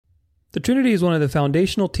The Trinity is one of the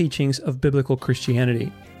foundational teachings of biblical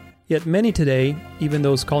Christianity. Yet many today, even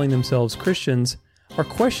those calling themselves Christians, are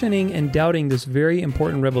questioning and doubting this very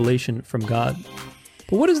important revelation from God.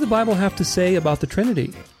 But what does the Bible have to say about the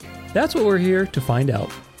Trinity? That's what we're here to find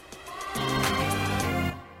out.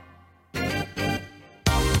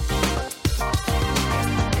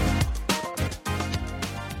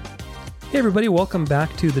 Hey everybody, welcome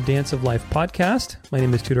back to the Dance of Life podcast. My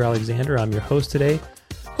name is Tudor Alexander. I'm your host today.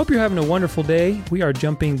 Hope you're having a wonderful day. We are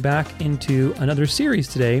jumping back into another series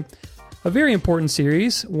today, a very important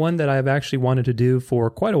series, one that I've actually wanted to do for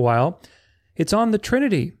quite a while. It's on the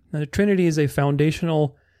Trinity. Now, the Trinity is a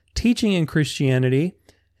foundational teaching in Christianity,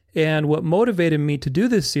 and what motivated me to do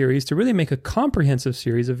this series, to really make a comprehensive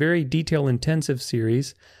series, a very detail-intensive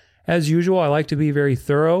series. As usual, I like to be very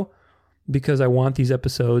thorough because I want these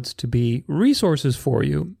episodes to be resources for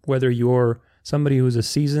you, whether you're somebody who's a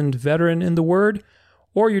seasoned veteran in the Word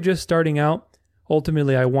or you're just starting out.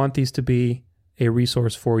 Ultimately, I want these to be a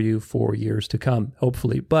resource for you for years to come,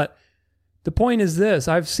 hopefully. But the point is this: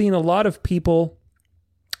 I've seen a lot of people,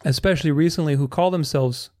 especially recently, who call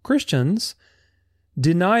themselves Christians,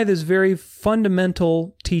 deny this very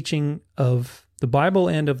fundamental teaching of the Bible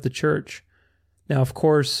and of the church. Now, of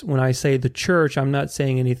course, when I say the church, I'm not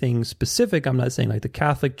saying anything specific. I'm not saying like the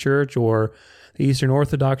Catholic Church or the Eastern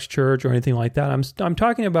Orthodox Church or anything like that. I'm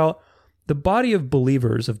talking about the body of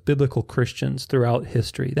believers, of biblical Christians throughout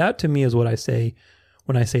history. That to me is what I say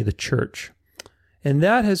when I say the church. And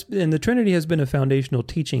the Trinity has been a foundational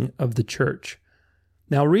teaching of the church.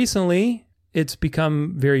 Now, recently, it's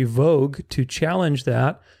become very vogue to challenge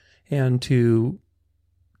that and to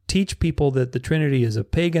teach people that the Trinity is a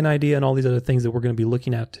pagan idea and all these other things that we're going to be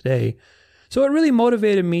looking at today. So it really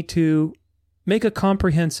motivated me to make a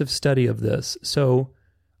comprehensive study of this. So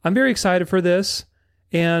I'm very excited for this.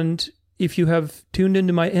 And if you have tuned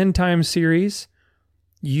into my End Time series,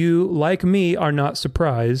 you, like me, are not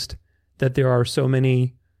surprised that there are so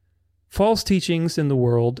many false teachings in the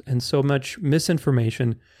world and so much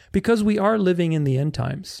misinformation, because we are living in the end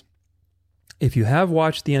times. If you have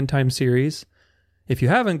watched the End Time series, if you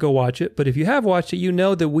haven't, go watch it. But if you have watched it, you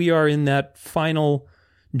know that we are in that final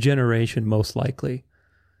generation, most likely.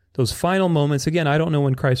 Those final moments. Again, I don't know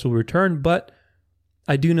when Christ will return, but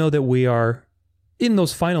I do know that we are in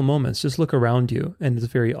those final moments. Just look around you, and it's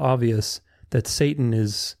very obvious that Satan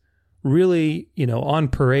is really, on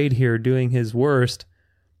parade here doing his worst,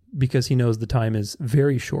 because he knows the time is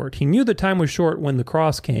very short. He knew the time was short when the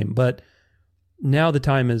cross came, but now the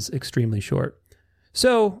time is extremely short.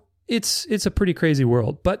 So it's a pretty crazy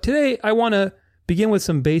world. But today I want to begin with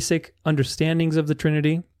some basic understandings of the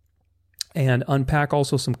Trinity and unpack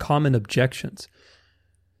also some common objections.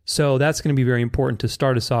 So that's going to be very important to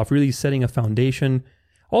start us off, really setting a foundation.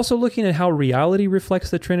 Also looking at how reality reflects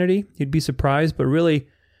the Trinity. You'd be surprised, but really,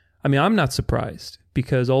 I'm not surprised,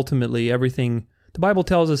 because ultimately the Bible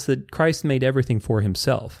tells us that Christ made everything for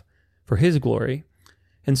himself, for his glory.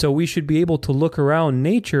 And so we should be able to look around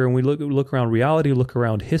nature, and we look around reality, look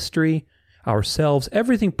around history, ourselves.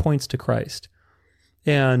 Everything points to Christ.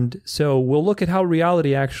 And so we'll look at how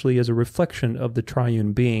reality actually is a reflection of the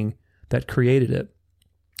triune being that created it.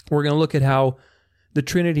 We're going to look at how the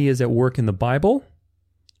Trinity is at work in the Bible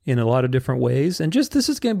in a lot of different ways. And this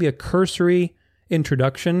is going to be a cursory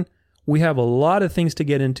introduction. We have a lot of things to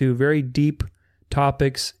get into, very deep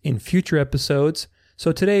topics in future episodes.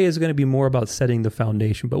 So today is going to be more about setting the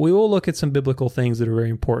foundation, but we will look at some biblical things that are very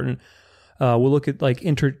important. We'll look at like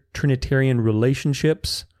inter-Trinitarian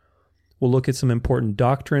relationships. We'll look at some important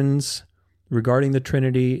doctrines regarding the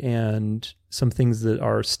Trinity and some things that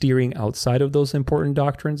are steering outside of those important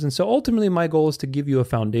doctrines. And so ultimately my goal is to give you a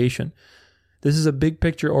foundation. This is a big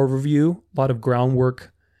picture overview, a lot of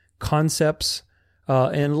groundwork, concepts.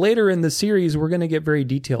 And later in the series, we're going to get very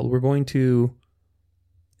detailed. We're going to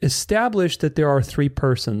establish that there are three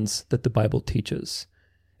persons that the Bible teaches.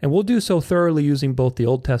 And we'll do so thoroughly using both the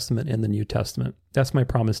Old Testament and the New Testament. That's my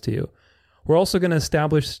promise to you. We're also going to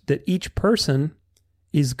establish that each person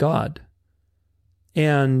is God.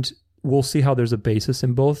 And we'll see how there's a basis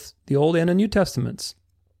in both the Old and the New Testaments.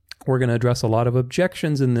 We're going to address a lot of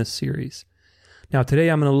objections in this series. Now, today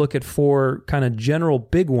I'm going to look at four kind of general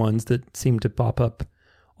big ones that seem to pop up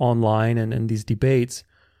online and in these debates.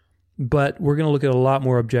 But we're going to look at a lot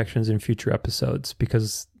more objections in future episodes,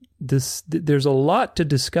 because there's a lot to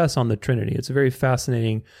discuss on the Trinity. It's very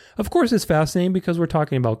fascinating. Of course, it's fascinating because we're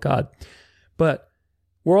talking about God. But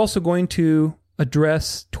we're also going to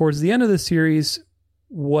address, towards the end of the series,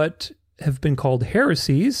 what have been called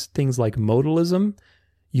heresies, things like modalism,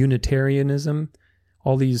 Unitarianism,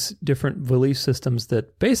 all these different belief systems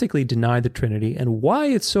that basically deny the Trinity and why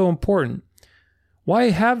it's so important. Why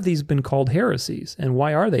have these been called heresies, and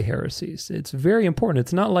why are they heresies? It's very important.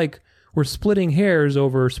 It's not like we're splitting hairs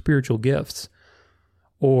over spiritual gifts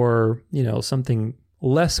or, something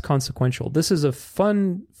less consequential. This is a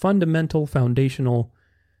fundamental, foundational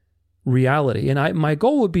reality. And my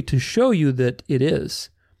goal would be to show you that it is,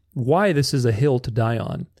 why this is a hill to die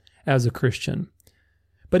on as a Christian.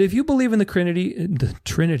 But if you believe in the Trinity,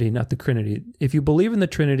 not the Trinity, if you believe in the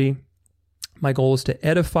Trinity, my goal is to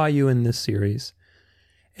edify you in this series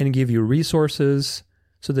and give you resources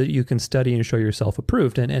so that you can study and show yourself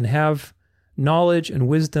approved and have knowledge and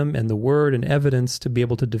wisdom and the word and evidence to be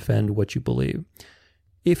able to defend what you believe.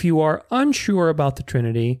 If you are unsure about the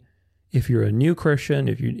Trinity, if you're a new Christian,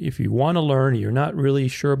 if you want to learn, you're not really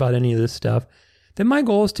sure about any of this stuff, then my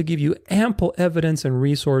goal is to give you ample evidence and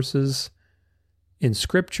resources in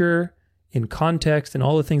Scripture, in context, and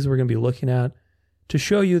all the things we're going to be looking at to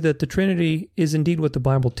show you that the Trinity is indeed what the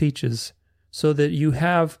Bible teaches, so that you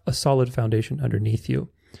have a solid foundation underneath you.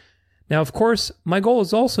 Now, of course, my goal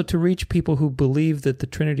is also to reach people who believe that the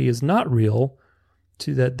Trinity is not real,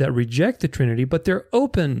 that reject the Trinity, but they're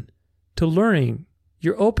open to learning.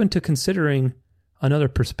 You're open to considering another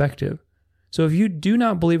perspective. So if you do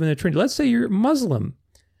not believe in the Trinity, let's say you're Muslim,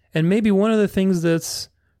 and maybe one of the things that's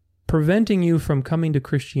preventing you from coming to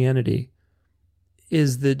Christianity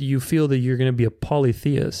is that you feel that you're going to be a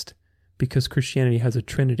polytheist because Christianity has a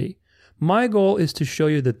Trinity. My goal is to show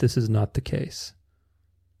you that this is not the case.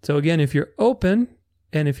 So again, if you're open,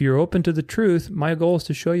 and if you're open to the truth, my goal is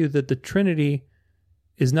to show you that the Trinity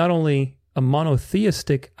is not only a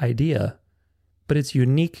monotheistic idea, but it's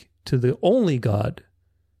unique to the only God,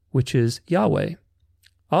 which is Yahweh.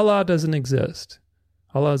 Allah doesn't exist.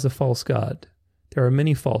 Allah is a false god. There are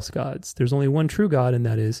many false gods. There's only one true God, and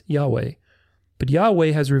that is Yahweh. But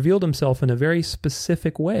Yahweh has revealed himself in a very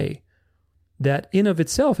specific way that in of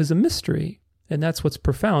itself is a mystery. And that's what's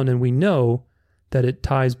profound. And we know that it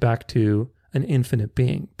ties back to an infinite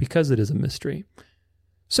being because it is a mystery.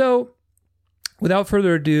 So without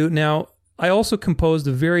further ado, now I also composed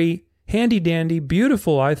a very handy-dandy,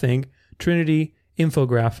 beautiful, I think, Trinity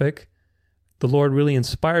infographic. The Lord really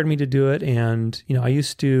inspired me to do it. And, I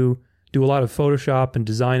used to do a lot of Photoshop and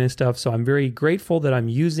design and stuff. So I'm very grateful that I'm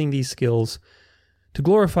using these skills to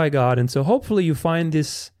glorify God. And so hopefully you find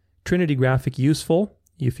this Trinity graphic useful.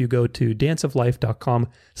 If you go to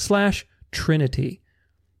danceoflife.com/Trinity,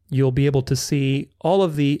 you'll be able to see all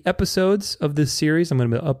of the episodes of this series. I'm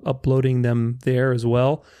going to be uploading them there as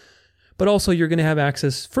well. But also you're going to have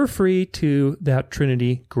access for free to that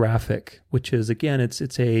Trinity graphic, which is, again,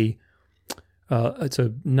 it's a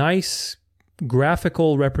nice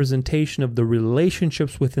graphical representation of the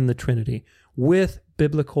relationships within the Trinity with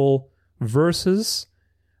biblical verses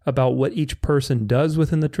about what each person does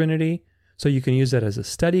within the Trinity. So you can use that as a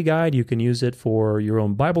study guide. You can use it for your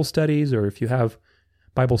own Bible studies, or if you have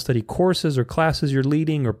Bible study courses or classes you're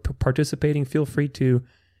leading or participating, feel free to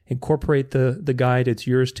incorporate the guide. It's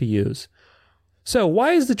yours to use. So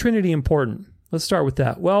why is the Trinity important? Let's start with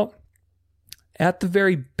that. Well, at the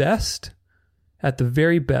very best,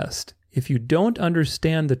 if you don't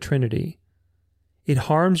understand the Trinity, it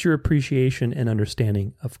harms your appreciation and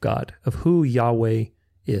understanding of God, of who Yahweh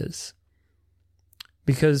is.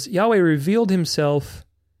 Because Yahweh revealed himself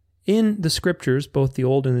in the scriptures, both the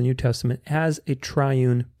Old and the New Testament, as a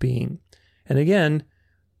triune being. And again,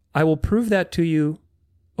 I will prove that to you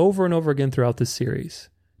over and over again throughout this series.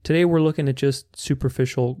 Today we're looking at just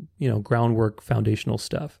superficial, groundwork, foundational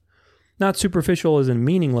stuff. Not superficial as in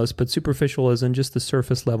meaningless, but superficial as in just the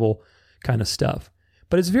surface level kind of stuff.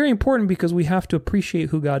 But it's very important because we have to appreciate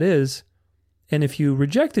who God is. And if you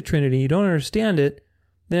reject the Trinity, you don't understand it,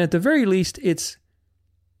 then at the very least, it's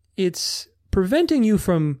preventing you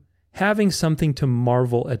from having something to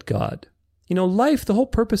marvel at God. Life, the whole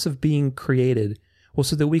purpose of being created was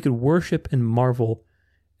so that we could worship and marvel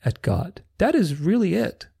at God. That is really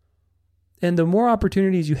it. And the more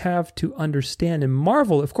opportunities you have to understand and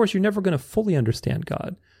marvel, of course, you're never going to fully understand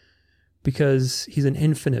God because he's an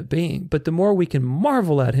infinite being. But the more we can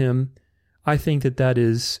marvel at him, I think that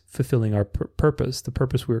is fulfilling our purpose, the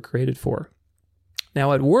purpose we were created for.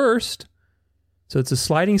 Now, at worst, so it's a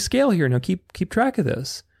sliding scale here. Now, keep track of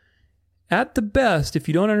this. At the best, if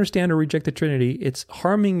you don't understand or reject the Trinity, it's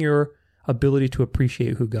harming your ability to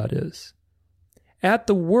appreciate who God is. At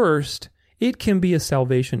the worst, it can be a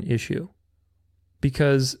salvation issue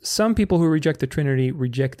because some people who reject the Trinity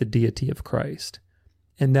reject the deity of Christ.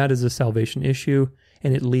 And that is a salvation issue,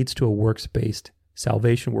 and it leads to a works-based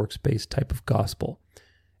salvation, works-based type of gospel.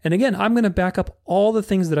 And again, I'm going to back up all the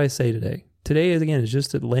things that I say today. Today, again, is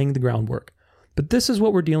just laying the groundwork. But this is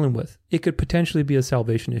what we're dealing with. It could potentially be a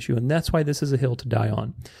salvation issue, and that's why this is a hill to die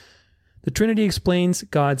on. The Trinity explains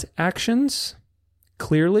God's actions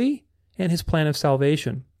clearly and his plan of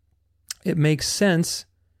salvation. It makes sense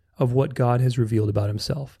of what God has revealed about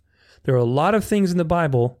himself. There are a lot of things in the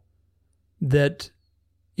Bible that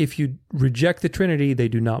if you reject the Trinity, they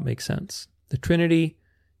do not make sense. The Trinity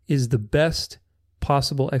is the best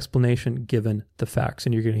possible explanation given the facts,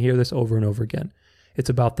 and you're going to hear this over and over again. It's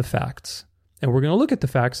about the facts. And we're going to look at the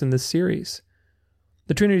facts in this series.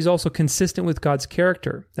 The Trinity is also consistent with God's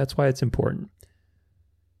character. That's why it's important.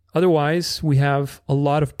 Otherwise, we have a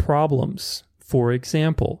lot of problems. For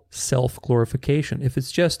example, self-glorification. If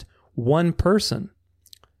it's just one person,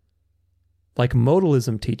 like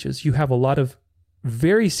modalism teaches, you have a lot of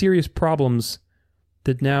very serious problems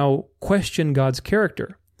that now question God's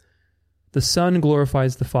character. The Son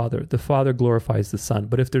glorifies the Father glorifies the Son.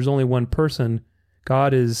 But if there's only one person,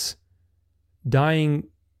 God is dying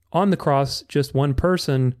on the cross, just one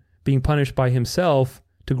person being punished by himself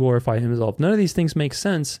to glorify himself. None of these things make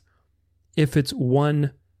sense if it's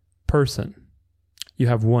one person. You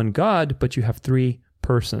have one God, but you have three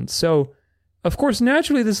persons. So, of course,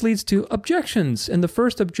 naturally this leads to objections. And the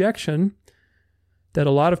first objection that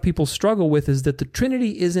a lot of people struggle with is that the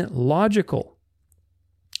Trinity isn't logical,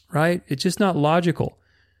 right? It's just not logical.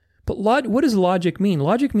 But what does logic mean?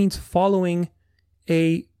 Logic means following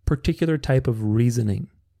a particular type of reasoning,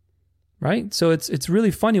 right? So it's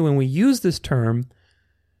really funny when we use this term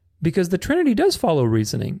because the Trinity does follow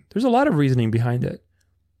reasoning. There's a lot of reasoning behind it.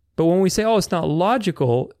 But when we say, oh, it's not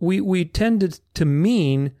logical, we tend to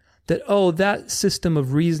mean that, oh, that system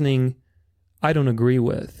of reasoning I don't agree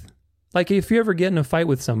with. Like if you ever get in a fight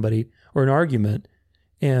with somebody or an argument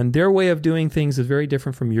and their way of doing things is very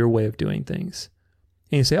different from your way of doing things.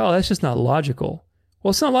 And you say, oh, that's just not logical. Well,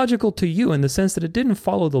 it's not logical to you in the sense that it didn't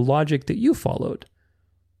follow the logic that you followed,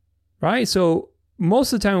 right? So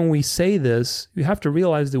most of the time when we say this, you have to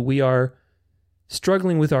realize that we are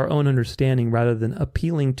struggling with our own understanding rather than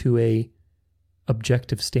appealing to a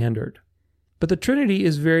objective standard. But the Trinity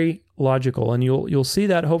is very logical, and you'll see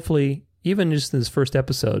that hopefully even just in this first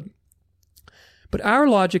episode. But our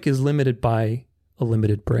logic is limited by a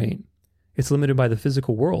limited brain. It's limited by the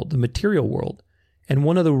physical world, the material world. And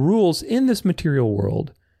one of the rules in this material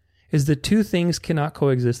world is that two things cannot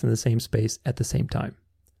coexist in the same space at the same time.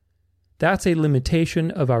 That's a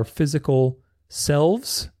limitation of our physical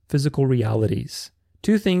selves, physical realities.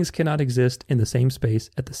 Two things cannot exist in the same space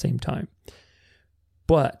at the same time.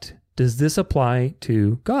 But does this apply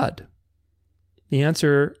to God? The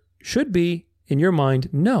answer should be, in your mind,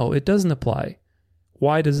 no, it doesn't apply.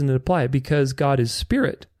 Why doesn't it apply? Because God is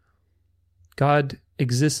spirit. God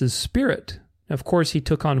exists as spirit. Of course, he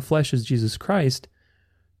took on flesh as Jesus Christ,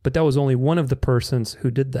 but that was only one of the persons who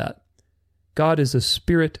did that. God is a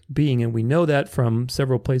spirit being, and we know that from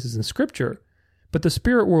several places in Scripture. But the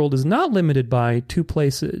spirit world is not limited by two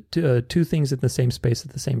things in the same space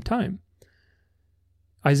at the same time.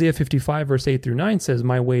 Isaiah 55, verse 8 through 9 says,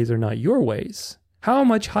 "My ways are not your ways." How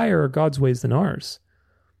much higher are God's ways than ours?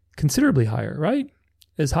 Considerably higher, right?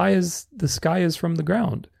 As high as the sky is from the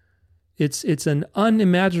ground. It's an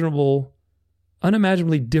unimaginably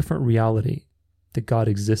different reality that God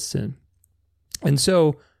exists in. And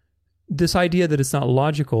so this idea that it's not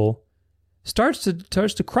logical starts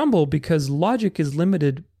to crumble because logic is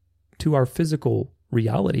limited to our physical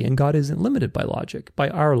reality, and God isn't limited by logic, by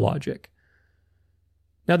our logic.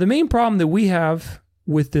 Now, the main problem that we have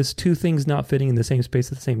with this two things not fitting in the same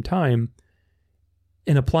space at the same time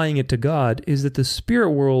and applying it to God is that the spirit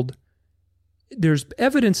world, there's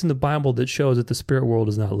evidence in the Bible that shows that the spirit world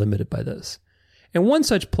is not limited by this. And one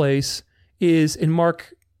such place is in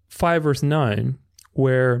Mark 5, verse 9,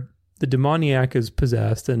 where the demoniac is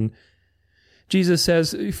possessed, and Jesus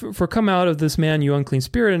says, "For come out of this man, you unclean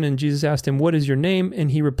spirit." And Jesus asked him, "What is your name?"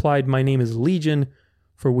 And he replied, "My name is Legion,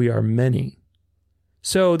 for we are many."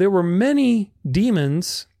 So there were many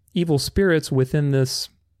demons, evil spirits within this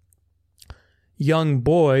young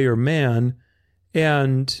boy or man,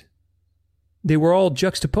 and they were all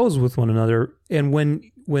juxtaposed with one another. And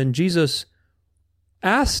when Jesus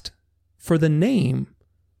asked for the name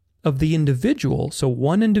of the individual, so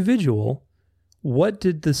one individual, what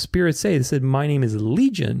did the spirit say? They said, "My name is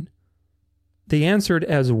Legion." They answered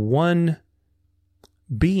as one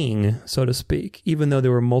being, so to speak, even though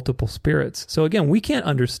there were multiple spirits. So again, we can't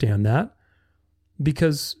understand that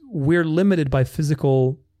because we're limited by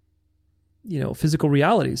physical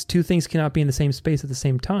realities. Two things cannot be in the same space at the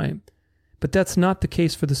same time. But that's not the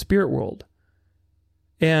case for the spirit world.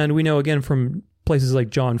 And we know again from places like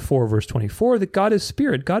John 4, verse 24, that God is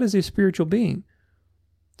spirit. God is a spiritual being.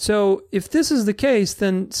 So if this is the case,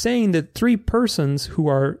 then saying that three persons who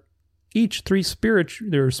are each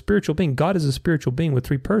they're a spiritual being, God is a spiritual being with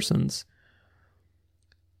three persons,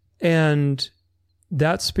 and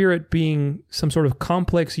that spirit being some sort of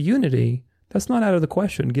complex unity, that's not out of the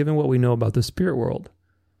question, given what we know about the spirit world.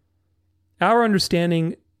 Our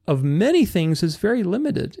understanding of many things is very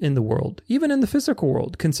limited in the world, even in the physical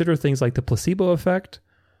world. Consider things like the placebo effect,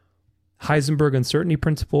 Heisenberg uncertainty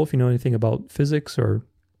principle, if you know anything about physics, or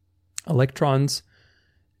electrons,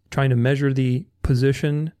 trying to measure the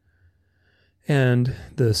position and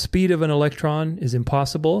the speed of an electron is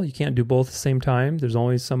impossible. You can't do both at the same time. There's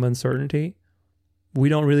always some uncertainty. We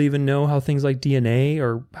don't really even know how things like DNA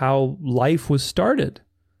or how life was started.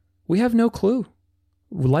 We have no clue.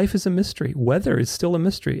 Life is a mystery. Weather is still a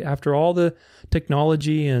mystery. After all the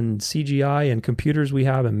technology and CGI and computers we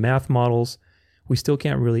have and math models, we still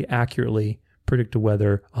can't really accurately predict the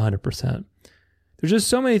weather 100%. There's just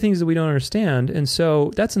so many things that we don't understand. And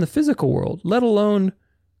so that's in the physical world, let alone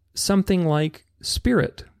something like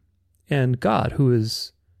spirit and God, who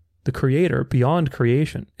is the creator beyond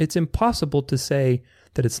creation. It's impossible to say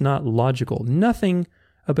that it's not logical. Nothing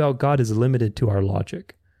about God is limited to our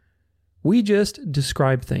logic. We just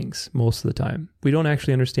describe things most of the time. We don't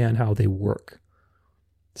actually understand how they work.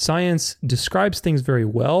 Science describes things very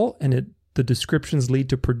well, and the descriptions lead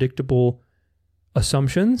to predictable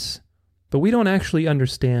assumptions, but we don't actually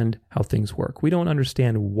understand how things work. We don't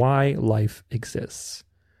understand why life exists.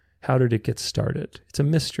 How did it get started? It's a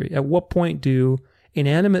mystery. At what point do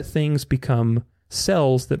inanimate things become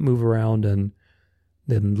cells that move around and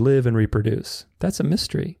then live and reproduce? That's a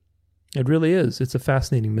mystery. It really is. It's a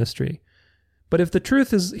fascinating mystery. But if the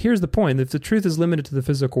truth is, here's the point, if the truth is limited to the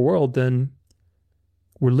physical world, then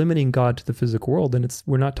we're limiting God to the physical world, and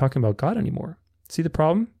we're not talking about God anymore. See the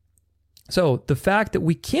problem? So the fact that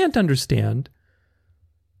we can't understand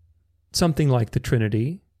something like the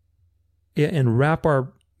Trinity and wrap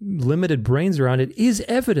our limited brains around it is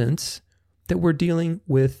evidence that we're dealing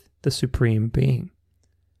with the supreme being.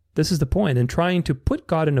 This is the point. And trying to put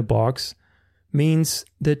God in a box means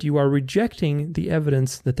that you are rejecting the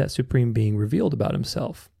evidence that that supreme being revealed about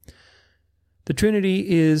himself. The Trinity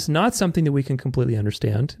is not something that we can completely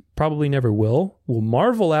understand, probably never will. We'll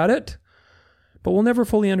marvel at it, but we'll never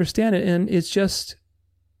fully understand it. And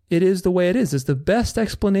it is the way it is. It's the best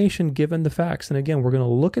explanation given the facts. And again, we're going to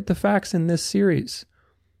look at the facts in this series.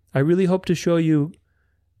 I really hope to show you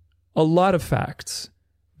a lot of facts,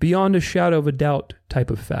 beyond a shadow of a doubt type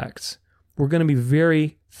of facts. We're going to be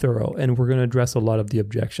very thorough, and we're going to address a lot of the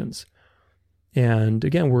objections. And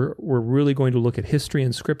again, we're really going to look at history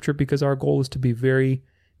and scripture, because our goal is to be very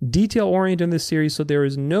detail-oriented in this series, so there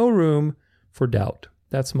is no room for doubt.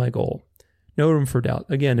 That's my goal. No room for doubt.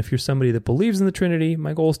 Again, if you're somebody that believes in the Trinity,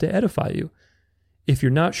 my goal is to edify you. If you're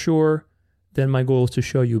not sure, then my goal is to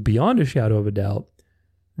show you beyond a shadow of a doubt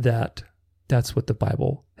that that's what the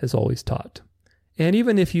Bible has always taught. And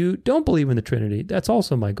even if you don't believe in the Trinity, that's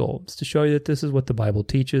also my goal. It's to show you that this is what the Bible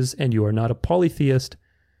teaches, and you are not a polytheist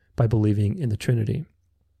by believing in the Trinity.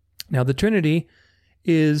 Now, the Trinity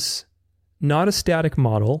is not a static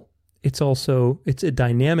model. It's a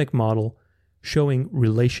dynamic model showing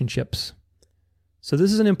relationships. So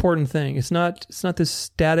this is an important thing. It's not this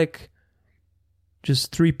static,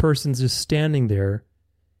 just three persons just standing there.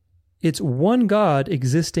 It's one God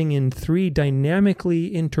existing in three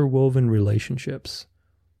dynamically interwoven relationships.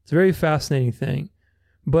 It's a very fascinating thing.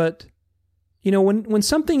 But, when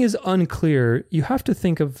something is unclear, you have to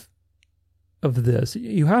think of this.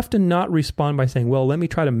 You have to not respond by saying, well, let me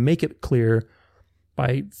try to make it clear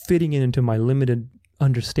by fitting it into my limited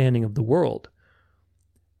understanding of the world.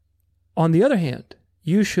 On the other hand,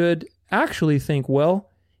 you should actually think, well,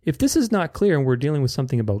 if this is not clear and we're dealing with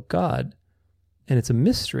something about God, and it's a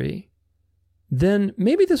mystery, then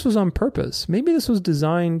maybe this was on purpose. Maybe this was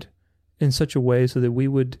designed in such a way so that we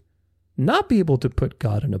would not be able to put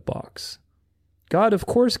God in a box. God, of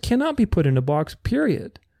course, cannot be put in a box,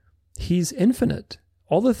 period. He's infinite.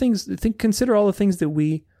 Consider all the things that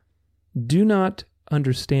we do not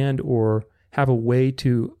understand or have a way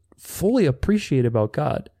to fully appreciate about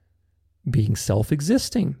God. Being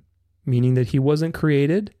self-existing, meaning that he wasn't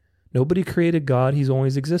created. Nobody created God. He's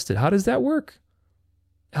always existed. How does that work?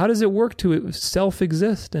 How does it work to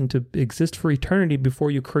self-exist and to exist for eternity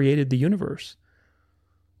before you created the universe?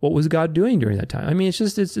 What was God doing during that time? I mean,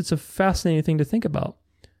 it's a fascinating thing to think about.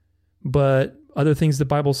 But other things the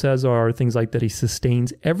Bible says are things like that he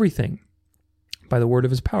sustains everything by the word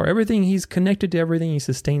of his power. Everything, he's connected to everything. He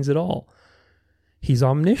sustains it all. He's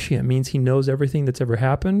omniscient, means he knows everything that's ever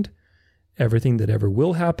happened. everything that ever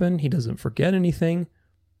will happen. He doesn't forget anything.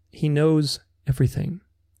 He knows everything.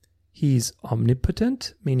 He's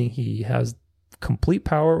omnipotent, meaning he has complete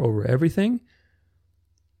power over everything.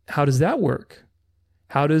 How does that work?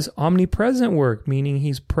 How does omnipresent work? Meaning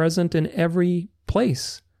he's present in every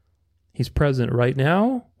place. He's present right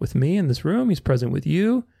now with me in this room. He's present with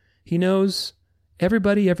you. He knows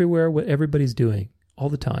everybody, everywhere, what everybody's doing all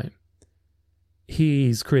the time.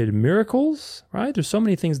 He's created miracles, right? There's so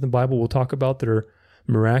many things in the Bible we'll talk about that are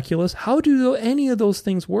miraculous. How do any of those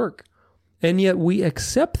things work? And yet we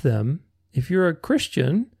accept them. If you're a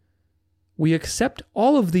Christian, we accept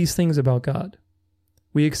all of these things about God.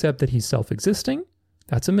 We accept that he's self-existing.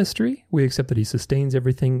 That's a mystery. We accept that he sustains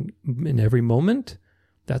everything in every moment.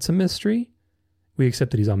 That's a mystery. We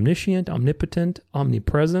accept that he's omniscient, omnipotent,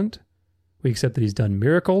 omnipresent. We accept that he's done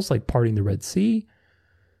miracles like parting the Red Sea,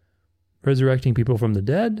 resurrecting people from the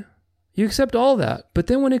dead. You accept all that. But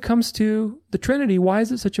then when it comes to the Trinity, why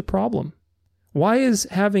is it such a problem? Why is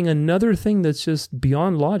having another thing that's just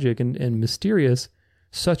beyond logic and mysterious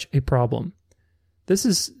such a problem? This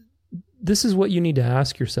is what you need to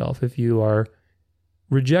ask yourself if you are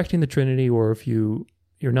rejecting the Trinity, or if you're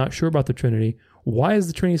not sure about the Trinity. Why is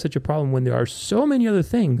the Trinity such a problem when there are so many other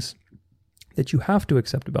things that you have to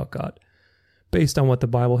accept about God based on what the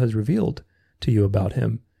Bible has revealed to you about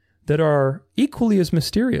him that are equally as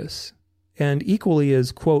mysterious and equally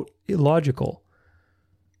as, quote, illogical?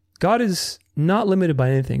 God is not limited by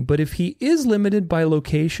anything, but if he is limited by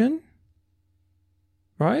location,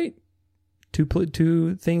 right?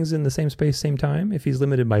 Two things in the same space, same time. If he's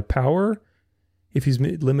limited by power, if he's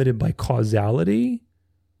limited by causality,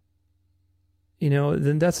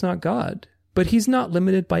 then that's not God. But he's not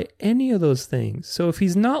limited by any of those things. So if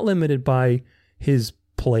he's not limited by his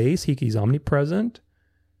place, he's omnipresent,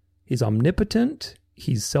 he's omnipotent,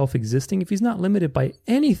 he's self-existing. If he's not limited by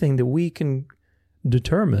anything that we can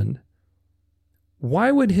determine,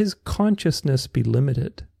 why would his consciousness be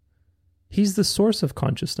limited? He's the source of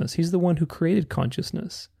consciousness. He's the one who created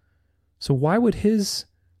consciousness. So why would his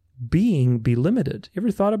being be limited? You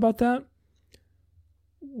ever thought about that?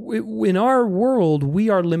 In our world, we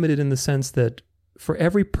are limited in the sense that for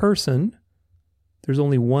every person, there's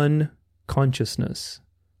only one consciousness,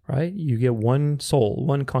 right? You get one soul,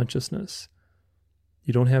 one consciousness.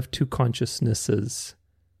 You don't have two consciousnesses.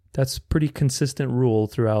 That's a pretty consistent rule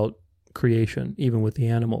throughout creation, even with the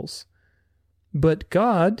animals. But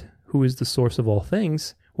God, who is the source of all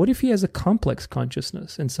things, what if he has a complex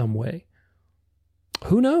consciousness in some way?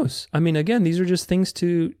 Who knows? I mean, again, these are just things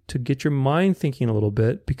to get your mind thinking a little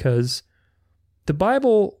bit, because the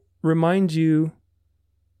Bible reminds you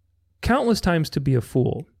countless times to be a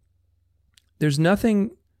fool. There's nothing,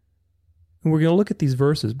 and we're going to look at these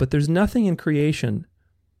verses, but there's nothing in creation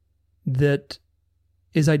that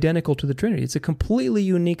is identical to the Trinity. It's a completely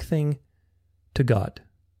unique thing to God.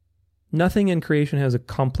 Nothing in creation has a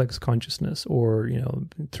complex consciousness or,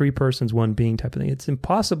 three persons, one being type of thing. It's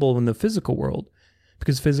impossible in the physical world,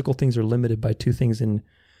 because physical things are limited by two things in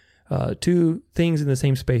the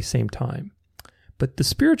same space, same time. But the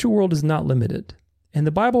spiritual world is not limited. And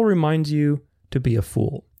the Bible reminds you to be a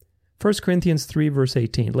fool. 1 Corinthians 3, verse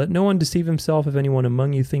 18, let no one deceive himself. If anyone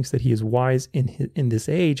among you thinks that he is wise in this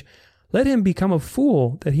age, let him become a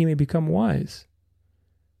fool that he may become wise.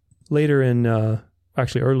 Earlier in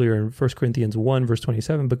 1 Corinthians 1, verse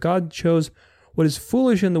 27, but God chose what is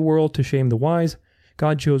foolish in the world to shame the wise.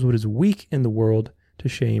 God chose what is weak in the world to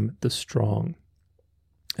shame the strong.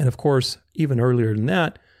 And of course, even earlier than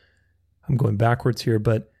that, I'm going backwards here,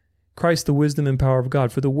 but Christ, the wisdom and power of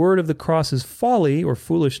God. For the word of the cross is folly or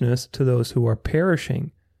foolishness to those who are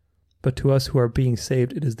perishing, but to us who are being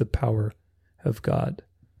saved, it is the power of God.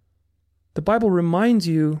 The Bible reminds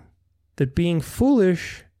you that being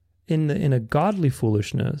foolish in a godly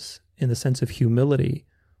foolishness, in the sense of humility,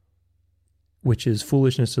 which is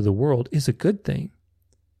foolishness to the world, is a good thing.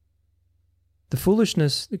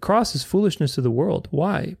 The cross is foolishness to the world.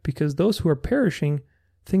 Why? Because those who are perishing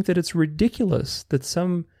think that it's ridiculous that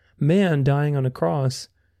some man dying on a cross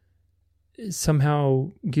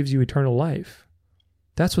somehow gives you eternal life.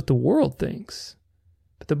 That's what the world thinks.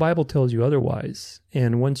 But the Bible tells you otherwise.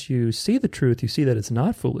 And once you see the truth, you see that it's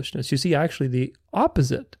not foolishness. You see actually the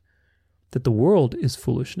opposite, that the world is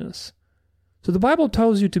foolishness. So the Bible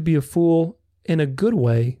tells you to be a fool in a good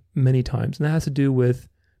way many times. And that has to do with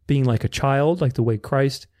being like a child, like the way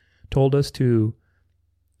Christ told us to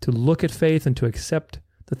look at faith and to accept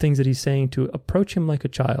the things that he's saying, to approach him like a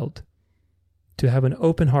child, to have an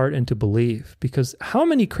open heart and to believe. Because how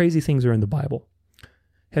many crazy things are in the Bible?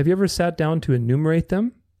 Have you ever sat down to enumerate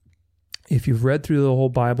them? If you've read through the whole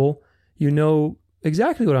Bible, you know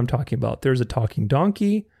exactly what I'm talking about. There's a talking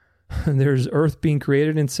donkey. There's earth being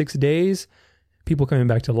created in 6 days. People coming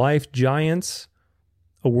back to life. Giants.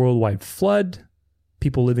 A worldwide flood.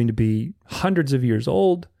 People living to be hundreds of years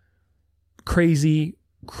old. Crazy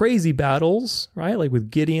battles, right? Like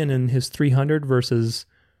with Gideon and his 300 versus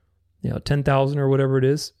 10,000 or whatever it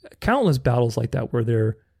is. Countless battles like that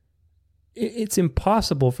where it's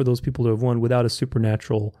impossible for those people to have won without a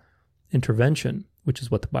supernatural intervention, which is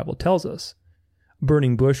what the Bible tells us.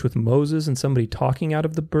 Burning bush with Moses and somebody talking out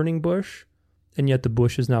of the burning bush, and yet the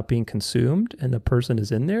bush is not being consumed and the person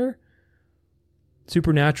is in there.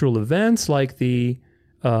 Supernatural events like the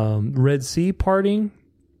Red Sea parting,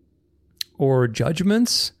 or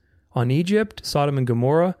judgments on Egypt, Sodom and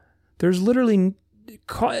Gomorrah. There's literally,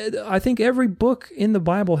 I think every book in the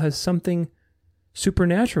Bible has something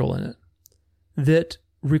supernatural in it that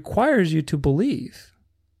requires you to believe.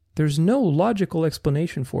 There's no logical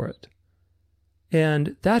explanation for it.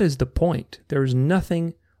 And that is the point. There's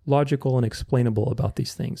nothing logical and explainable about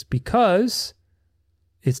these things because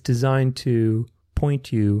it's designed to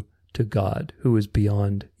point you to God, who is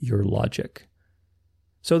beyond your logic.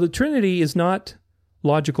 So the Trinity is not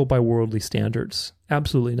logical by worldly standards.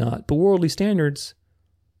 Absolutely not. But worldly standards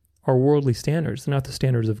are worldly standards. They're not the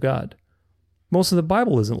standards of God. Most of the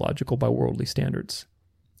Bible isn't logical by worldly standards.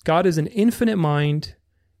 God is an infinite mind,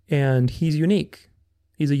 and he's unique.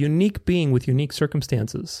 He's a unique being with unique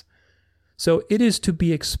circumstances. So it is to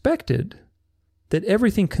be expected that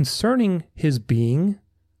everything concerning his being,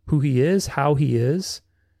 who he is, how he is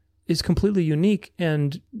completely unique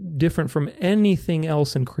and different from anything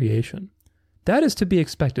else in creation. That is to be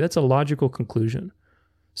expected. That's a logical conclusion.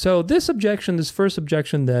 So this first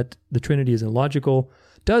objection that the Trinity isn't logical,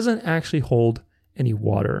 doesn't actually hold any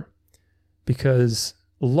water. Because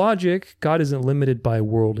logic, God isn't limited by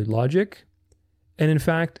worldly logic. And in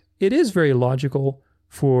fact, it is very logical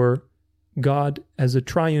for God as a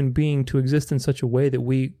triune being to exist in such a way that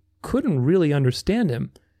we couldn't really understand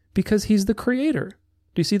him because he's the creator.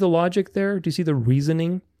 Do you see the logic there? Do you see the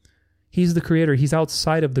reasoning? He's the creator. He's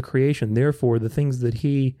outside of the creation. Therefore, the things that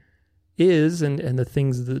he is and the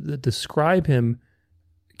things that describe him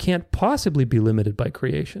can't possibly be limited by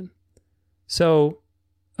creation. So,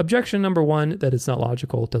 objection number one, that it's not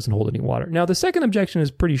logical, it doesn't hold any water. Now, the second objection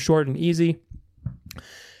is pretty short and easy,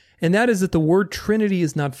 and that is that the word Trinity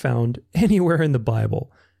is not found anywhere in the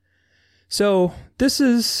Bible. So, this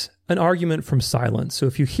is an argument from silence. So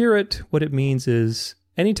if you hear it, what it means is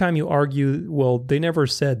anytime you argue, well, they never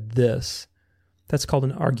said this, that's called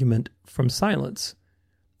an argument from silence.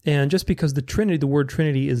 And just because the word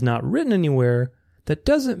Trinity is not written anywhere, that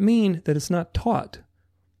doesn't mean that it's not taught.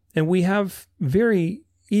 And we have very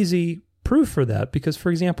easy proof for that because, for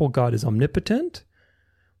example, God is omnipotent.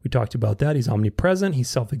 We talked about that. He's omnipresent. He's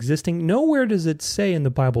self-existing. Nowhere does it say in the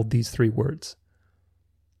Bible these three words.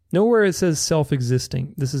 Nowhere it says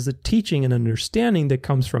self-existing. This is a teaching and understanding that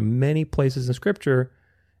comes from many places in Scripture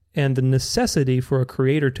and the necessity for a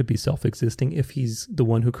creator to be self-existing if he's the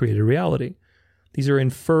one who created reality. These are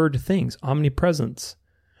inferred things. Omnipresence,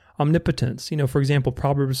 omnipotence. For example,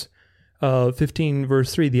 Proverbs 15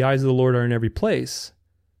 verse 3, the eyes of the Lord are in every place.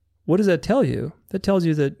 What does that tell you? That tells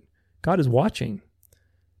you that God is watching.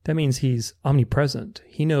 That means he's omnipresent.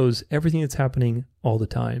 He knows everything that's happening all the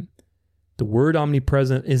time. The word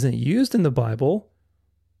omnipresent isn't used in the Bible,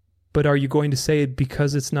 but are you going to say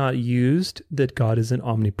because it's not used that God isn't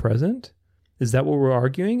omnipresent? Is that what we're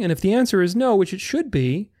arguing? And if the answer is no, which it should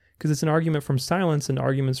be, because it's an argument from silence and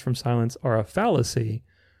arguments from silence are a fallacy,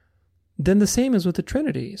 then the same is with the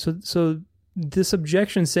Trinity. So this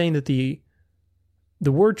objection saying that the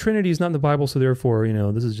word Trinity is not in the Bible, so therefore,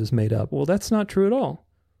 this is just made up. Well, that's not true at all.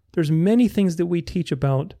 There's many things that we teach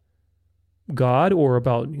about God or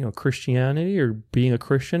about, Christianity or being a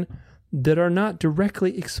Christian that are not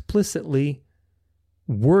directly, explicitly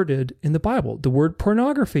worded in the Bible. The word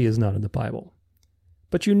pornography is not in the Bible.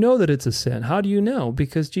 But you know that it's a sin. How do you know?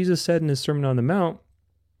 Because Jesus said in his Sermon on the Mount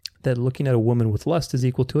that looking at a woman with lust is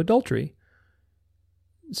equal to adultery.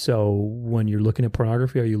 So when you're looking at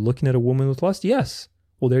pornography, are you looking at a woman with lust? Yes.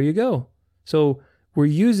 Well, there you go. So we're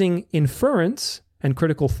using inference and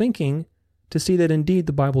critical thinking to see that indeed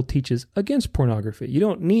the Bible teaches against pornography. You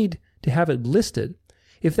don't need to have it listed.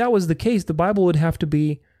 If that was the case, the Bible would have to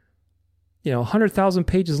be, 100,000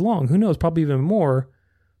 pages long. Who knows? Probably even more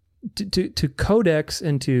to codex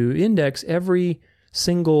and to index every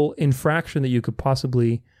single infraction that you could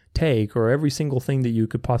possibly take or every single thing that you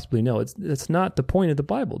could possibly know. That's not the point of the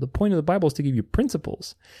Bible. The point of the Bible is to give you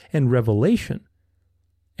principles and revelation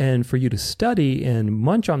and for you to study and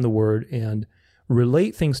munch on the word and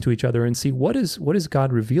relate things to each other and see what is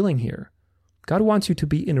God revealing here. God wants you to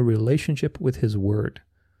be in a relationship with his word.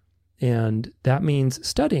 And that means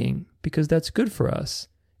studying, because that's good for us.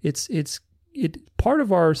 It's part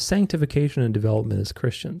of our sanctification and development as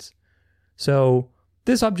Christians. So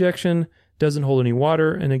this objection doesn't hold any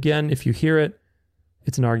water. And again, if you hear it,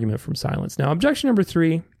 it's an argument from silence. Now, objection number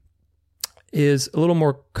 3 is a little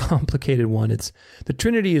more complicated one. It's the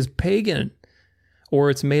Trinity is pagan, or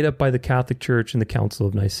it's made up by the Catholic Church and the Council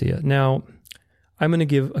of Nicaea. Now, I'm going to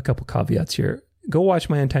give a couple caveats here. Go watch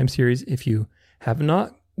my End Time series. If you have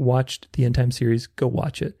not watched the End Time series, go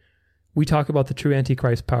watch it. We talk about the true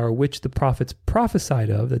Antichrist power, which the prophets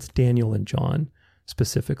prophesied of. That's Daniel and John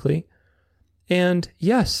specifically. And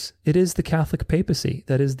yes, it is the Catholic papacy.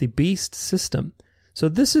 That is the beast system. So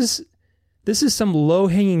this is some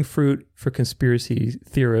low-hanging fruit for conspiracy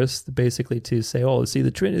theorists, basically to say, oh, see,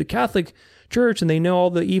 the Catholic Church, and they know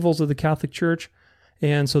all the evils of the Catholic Church,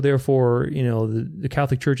 and so therefore, the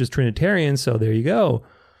Catholic Church is Trinitarian, so there you go.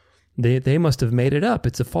 They must have made it up.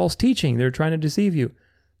 It's a false teaching. They're trying to deceive you.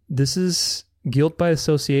 This is guilt by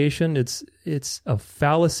association. It's a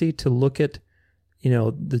fallacy to look at,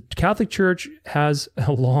 the Catholic Church has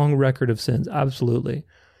a long record of sins, absolutely.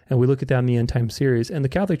 And we look at that in the End Time series. And the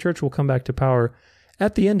Catholic Church will come back to power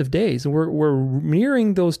at the end of days. And we're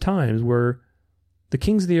nearing those times where the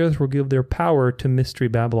kings of the earth will give their power to Mystery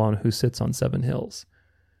Babylon, who sits on 7 hills.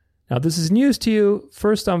 Now, this is news to you.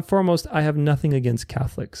 First and foremost, I have nothing against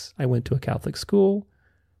Catholics. I went to a Catholic school.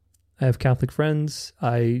 I have Catholic friends.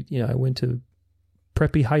 I went to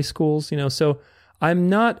preppy high schools, so I'm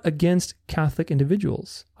not against Catholic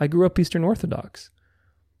individuals. I grew up Eastern Orthodox.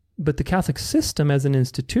 But the Catholic system as an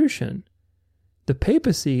institution, the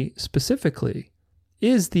papacy specifically,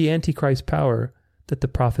 is the Antichrist power that the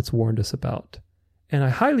prophets warned us about. And I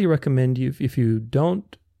highly recommend you, if you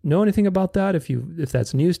don't know anything about that, if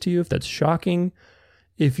that's news to you, if that's shocking,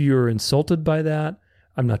 if you're insulted by that,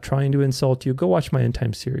 I'm not trying to insult you, go watch my End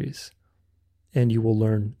Time series and you will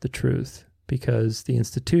learn the truth. Because the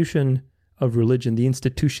institution of religion, the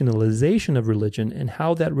institutionalization of religion, and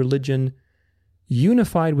how that religion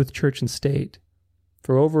unified with church and state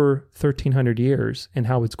for over 1,300 years, and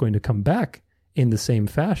how it's going to come back in the same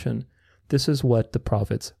fashion, this is what the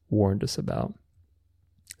prophets warned us about.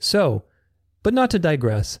 So, but not to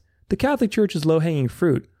digress, the Catholic Church is low-hanging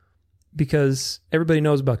fruit because everybody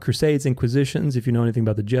knows about crusades, inquisitions. If you know anything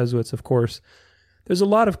about the Jesuits, of course, there's a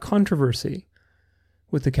lot of controversy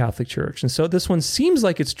with the Catholic Church. And so this one seems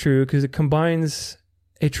like it's true because it combines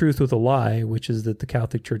a truth with a lie, which is that the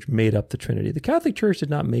Catholic Church made up the Trinity. The Catholic Church did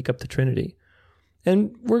not make up the Trinity.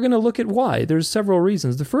 And we're going to look at why. There's several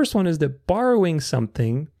reasons. The first one is that borrowing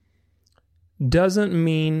something doesn't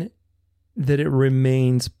mean that it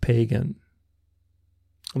remains pagan.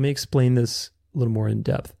 Let me explain this a little more in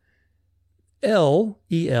depth. El,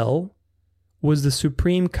 was the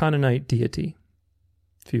supreme Canaanite deity.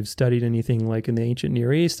 If you've studied anything like in the ancient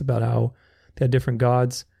Near East about how they had different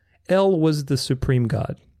gods, El was the supreme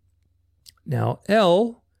God. Now,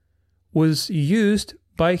 El was used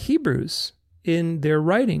by Hebrews in their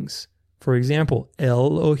writings. For example,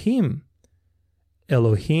 Elohim.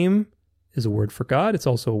 Elohim is a word for God. It's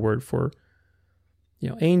also a word for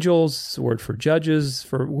angels. It's a word for judges.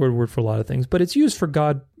 Word for a lot of things. But it's used for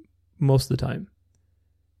God most of the time.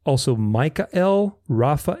 Also, Michael,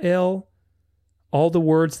 Raphael. All the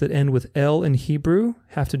words that end with El in Hebrew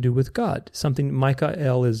have to do with God.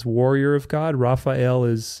 Michael is warrior of God. Raphael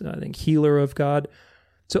is, I think, healer of God.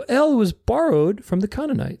 So El was borrowed from the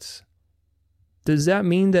Canaanites. Does that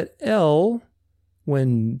mean that El,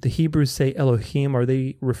 when the Hebrews say Elohim, are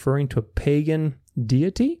they referring to a pagan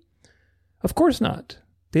deity? Of course not.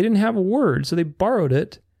 They didn't have a word, so they borrowed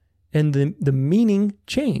it, and the meaning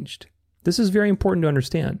changed. This is very important to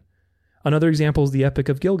understand. Another example is the Epic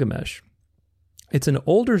of Gilgamesh. It's an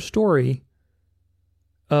older story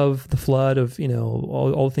of the flood, of,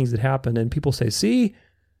 all the things that happened. And people say, see,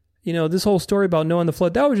 this whole story about Noah and the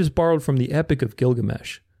flood, that was just borrowed from the Epic of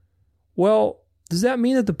Gilgamesh. Well, does that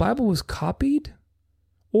mean that the Bible was copied?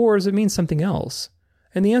 Or does it mean something else?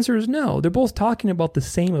 And the answer is no. They're both talking about the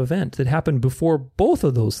same event that happened before both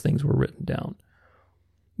of those things were written down.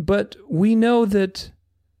 But we know that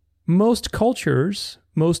most cultures,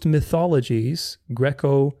 most mythologies,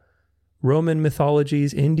 Greco-Roman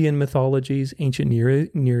mythologies, Indian mythologies, ancient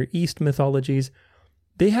Near East mythologies,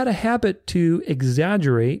 they had a habit to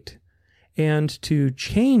exaggerate and to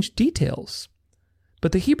change details.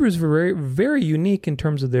 But the Hebrews were very, very unique in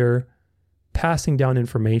terms of their passing down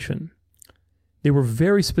information. They were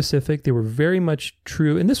very specific. They were very much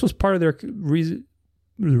true. And this was part of their reason.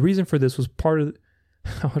 The reason for this was part of,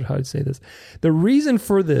 how would I say this? The reason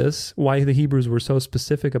for this, why the Hebrews were so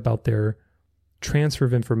specific about their transfer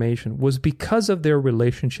of information was because of their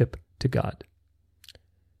relationship to God.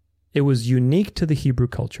 It was unique to the Hebrew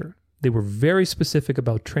culture. They were very specific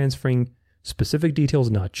about transferring specific details,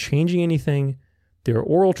 not changing anything. Their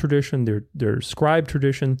oral tradition, their scribe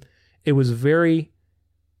tradition, it was very,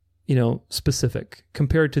 specific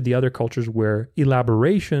compared to the other cultures where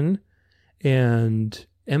elaboration and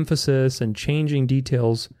emphasis and changing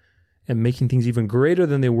details and making things even greater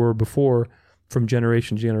than they were before from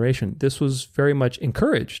generation to generation. This was very much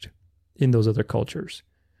encouraged in those other cultures.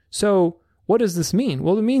 So what does this mean?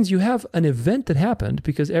 Well, it means you have an event that happened,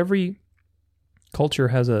 because every culture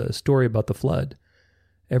has a story about the flood,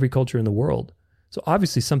 every culture in the world. So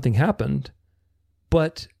obviously something happened,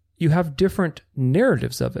 but you have different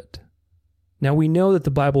narratives of it. Now we know that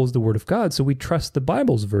the Bible is the Word of God, so we trust the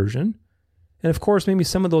Bible's version. And of course, maybe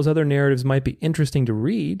some of those other narratives might be interesting to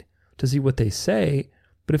read, to see what they say.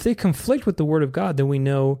 But if they conflict with the Word of God, then we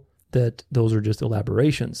know that those are just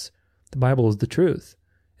elaborations. The Bible is the truth.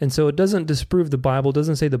 And so it doesn't disprove the Bible, it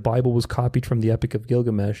doesn't say the Bible was copied from the Epic of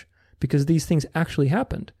Gilgamesh, because these things actually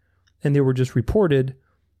happened. And they were just reported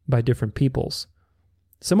by different peoples.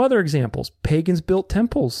 Some other examples. Pagans built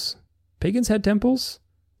temples. Pagans had temples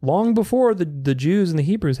long before the Jews and the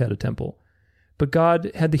Hebrews had a temple. But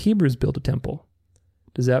God had the Hebrews build a temple.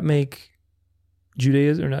 Does that make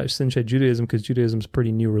Judaism, or not, I shouldn't say Judaism, because Judaism is a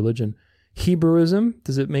pretty new religion. Hebrewism,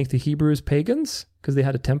 does it make the Hebrews pagans because they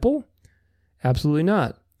had a temple? Absolutely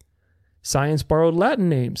not. Science borrowed Latin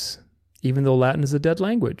names, even though Latin is a dead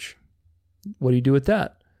language. What do you do with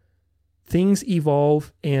that? Things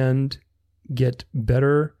evolve and get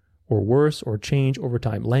better or worse or change over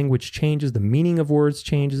time. Language changes, the meaning of words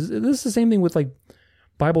changes. This is the same thing with like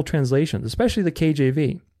Bible translations, especially the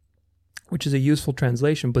KJV, which is a useful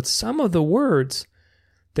translation. But some of the words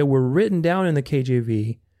that were written down in the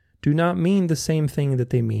KJV do not mean the same thing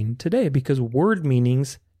that they mean today, because word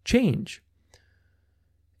meanings change.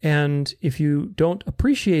 And if you don't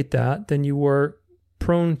appreciate that, then you are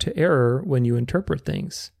prone to error when you interpret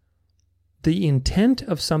things. The intent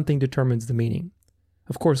of something determines the meaning.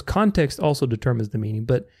 Of course, context also determines the meaning,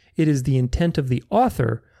 but it is the intent of the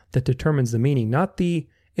author that determines the meaning, not the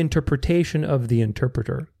interpretation of the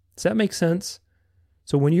interpreter. Does that make sense?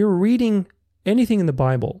 So when you're reading anything in the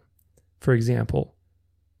Bible, for example,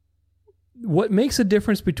 what makes a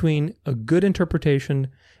difference between a good interpretation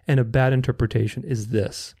and a bad interpretation is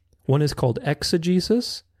this. One is called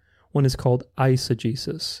exegesis. One is called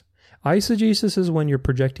eisegesis. Eisegesis is when you're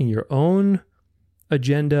projecting your own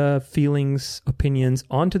agenda, feelings, opinions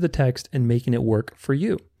onto the text and making it work for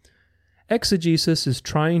you. Exegesis is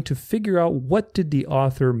trying to figure out, what did the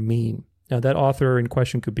author mean? Now, that author in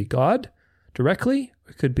question could be God directly.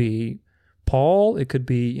 It could be Paul. It could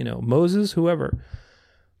be, Moses, whoever.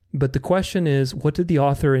 But the question is, what did the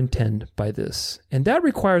author intend by this? And that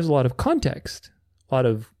requires a lot of context, a lot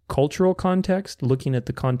of cultural context, looking at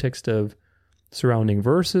the context of surrounding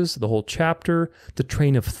verses, the whole chapter, the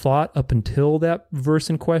train of thought up until that verse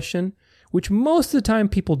in question, which most of the time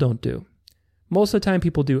people don't do. Most of the time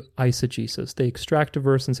people do eisegesis. They extract a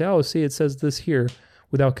verse and say, oh, see, it says this here,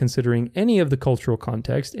 without considering any of the cultural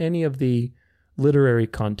context, any of the literary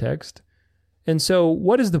context. And so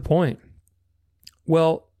what is the point?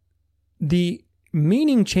 Well, the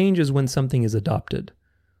meaning changes when something is adopted,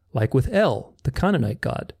 like with El, the Canaanite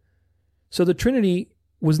god. So the Trinity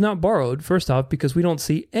was not borrowed, first off, because we don't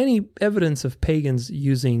see any evidence of pagans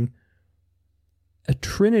using a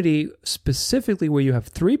Trinity specifically where you have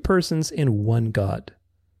three persons in one God.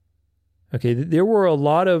 Okay, there were a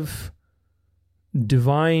lot of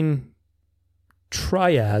divine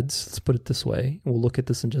triads, let's put it this way. We'll look at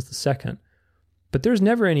this in just a second. But there's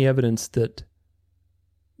never any evidence that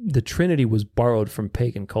the Trinity was borrowed from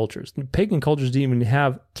pagan cultures. Pagan cultures didn't even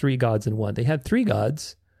have three gods in one. They had three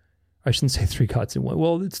gods. I shouldn't say three gods in one.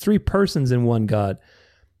 Well, it's three persons in one God.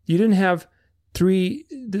 You didn't have three,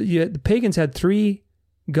 the pagans had three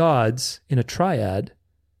gods in a triad,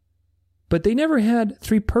 but they never had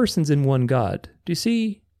three persons in one God. Do you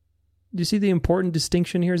see the important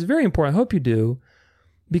distinction here? It's very important. I hope you do,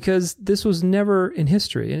 because this was never in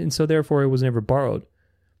history, and so therefore it was never borrowed.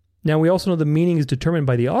 Now, we also know the meaning is determined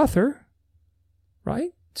by the author,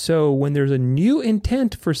 right? So when there's a new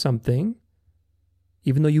intent for something,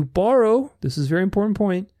 even though you borrow, this is a very important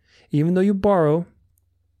point, even though you borrow,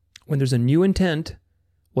 when there's a new intent,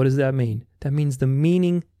 what does that mean? That means the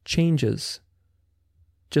meaning changes.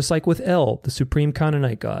 Just like with El, the supreme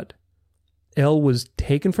Canaanite god. El was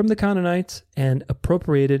taken from the Canaanites and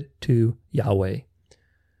appropriated to Yahweh.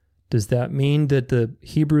 Does that mean that the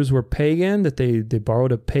Hebrews were pagan, that they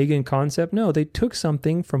borrowed a pagan concept? No, they took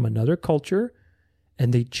something from another culture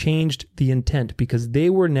and they changed the intent because they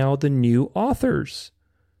were now the new authors.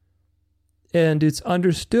 And it's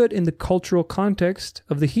understood in the cultural context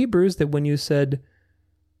of the Hebrews that when you said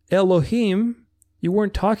Elohim, you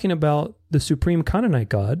weren't talking about the supreme Canaanite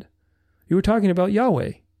God. You were talking about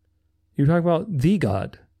Yahweh. You were talking about the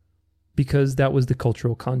God, because that was the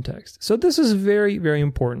cultural context. So this is very, very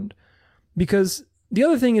important, because the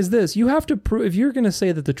other thing is this: you have to prove, if you're going to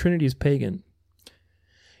say that the Trinity is pagan,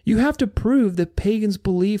 you have to prove that pagans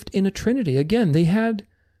believed in a Trinity. Again, they had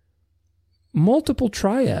multiple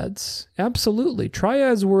triads. Absolutely.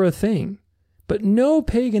 Triads were a thing. But no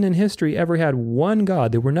pagan in history ever had one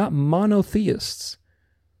God. They were not monotheists.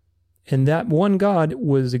 And that one God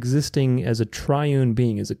was existing as a triune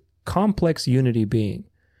being, as a complex unity being.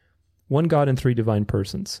 One God in three divine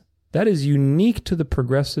persons. That is unique to the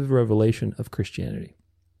progressive revelation of Christianity.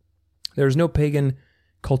 There's no pagan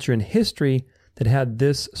culture in history that had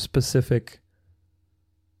this specific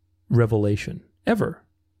revelation, ever.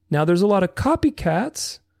 Now, there's a lot of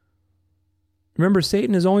copycats. Remember,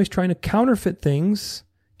 Satan is always trying to counterfeit things,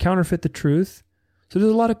 counterfeit the truth. So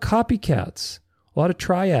there's a lot of copycats, a lot of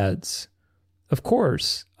triads. Of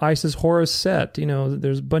course, Isis, Horus, Set,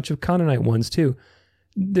 there's a bunch of Canaanite ones too.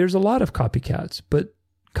 There's a lot of copycats, but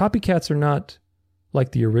copycats are not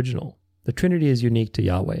like the original. The Trinity is unique to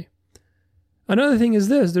Yahweh. Another thing is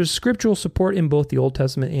this: there's scriptural support in both the Old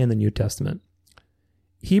Testament and the New Testament.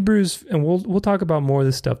 Hebrews, and we'll talk about more of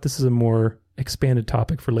this stuff. This is a more expanded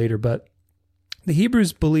topic for later, but the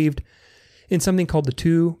Hebrews believed in something called the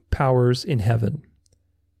two powers in heaven.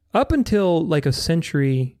 Up until like a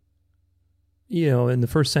century, in the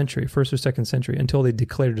first or second century, until they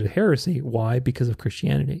declared it a heresy. Why? Because of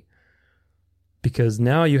Christianity. Because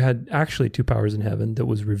now you had actually two powers in heaven that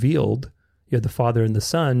was revealed. You had the Father and the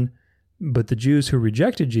Son, but the Jews who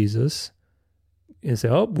rejected Jesus and say,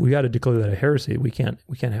 "Oh, we got to declare that a heresy. We can't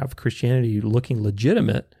have Christianity looking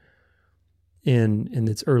legitimate in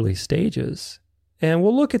its early stages." And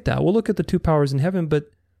we'll look at that. We'll look at the two powers in heaven,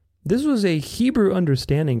 but this was a Hebrew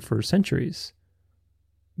understanding for centuries.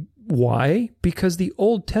 Why? Because the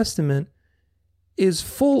Old Testament is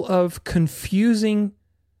full of confusing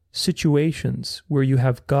situations where you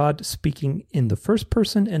have God speaking in the first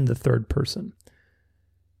person and the third person.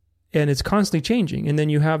 And it's constantly changing. And then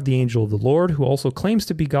you have the angel of the Lord, who also claims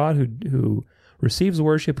to be God, who receives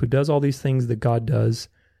worship, who does all these things that God does.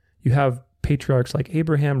 You have patriarchs like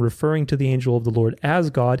Abraham referring to the angel of the Lord as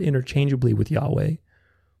God interchangeably with Yahweh,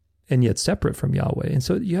 and yet separate from Yahweh. And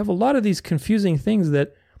so you have a lot of these confusing things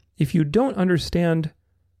that if you don't understand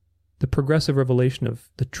the progressive revelation of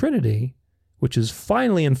the Trinity, which is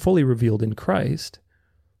finally and fully revealed in Christ,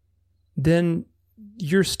 then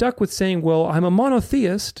you're stuck with saying, well, I'm a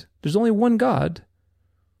monotheist. There's only one God.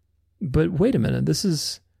 But wait a minute,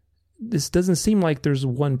 this doesn't seem like there's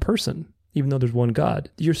one person, even though there's one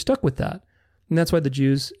God. You're stuck with that. And that's why the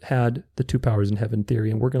Jews had the two powers in heaven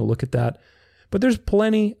theory, and we're going to look at that. But there's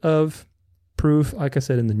plenty of proof, like I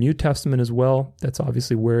said, in the New Testament as well. That's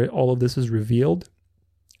obviously where all of this is revealed,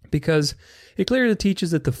 because it clearly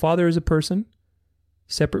teaches that the Father is a person,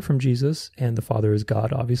 separate from Jesus, and the Father is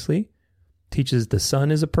God, obviously. Teaches the Son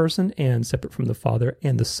is a person, and separate from the Father,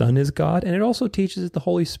 and the Son is God. And it also teaches that the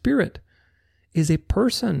Holy Spirit is a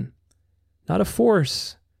person, not a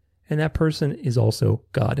force. And that person is also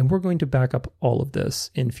God. And we're going to back up all of this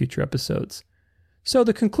in future episodes. So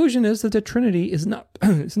the conclusion is that the Trinity is not,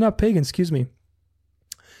 it's not pagan,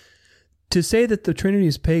 To say that the Trinity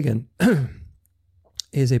is pagan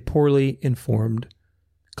is a poorly informed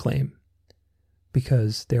claim,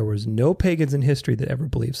 because there was no pagans in history that ever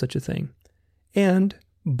believed such a thing. And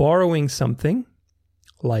borrowing something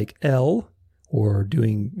like El or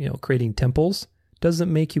creating temples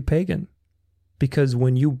doesn't make you pagan. Because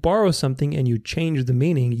when you borrow something and you change the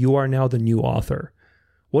meaning, you are now the new author.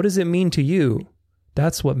 What does it mean to you?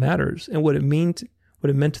 That's what matters. And what it meant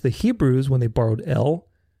to the Hebrews when they borrowed El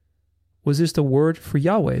was just a word for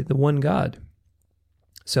Yahweh, the one God.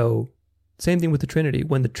 So, same thing with the Trinity.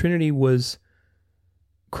 When the Trinity was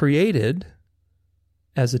created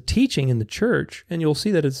as a teaching in the church, and you'll see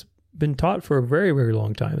that it's been taught for a very, very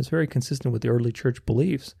long time. It's very consistent with the early church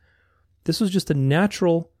beliefs. This was just a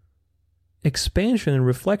natural expansion and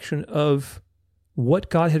reflection of what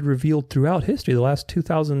God had revealed throughout history, the last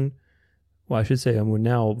 2,000, we're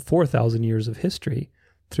now 4,000 years of history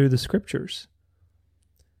through the scriptures.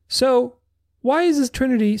 So, why is this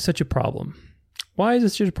Trinity such a problem? Why is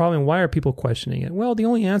this such a problem? Why are people questioning it? Well, the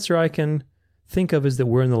only answer I can think of is that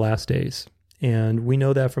we're in the last days. And we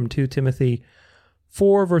know that from 2 Timothy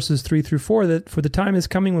 4, verses 3 through 4, that for the time is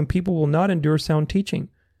coming when people will not endure sound teaching,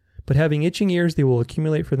 But having itching ears, they will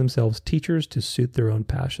accumulate for themselves teachers to suit their own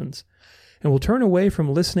passions, and will turn away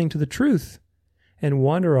from listening to the truth and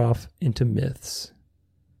wander off into myths.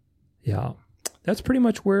 Yeah, that's pretty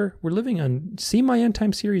much where we're living on. See my End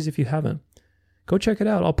Time series if you haven't. Go check it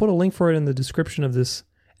out. I'll put a link for it in the description of this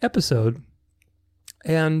episode.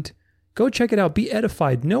 And go check it out. Be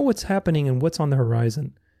edified. Know what's happening and what's on the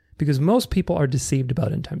horizon. Because most people are deceived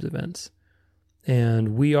about end times events.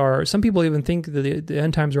 And some people even think that the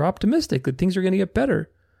end times are optimistic, that things are going to get better.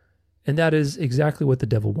 And that is exactly what the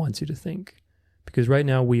devil wants you to think. Because right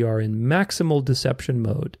now we are in maximal deception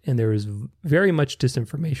mode, and there is very much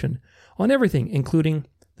disinformation on everything, including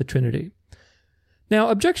the Trinity. Now,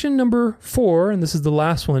 objection number 4, and this is the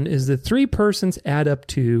last one, is that 3 persons add up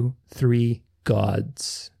to 3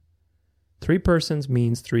 gods. 3 persons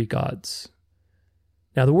means 3 gods.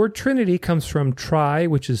 Now, the word Trinity comes from tri,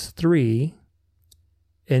 which is 3,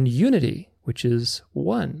 and unity, which is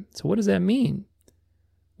 1. So what does that mean?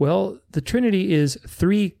 Well, the Trinity is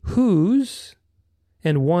 3 whos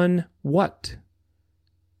and 1 what.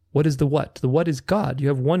 What is the what? The what is God. You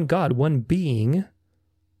have one God, one being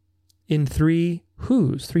in 3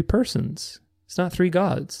 whos, 3 persons. It's not 3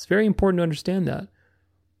 gods. It's very important to understand that.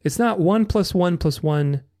 It's not 1 + 1 +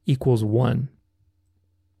 1 = 1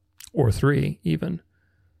 or 3 even.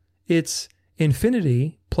 It's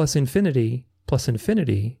infinity plus infinity plus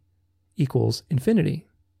infinity equals infinity.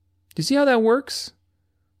 Do you see how that works?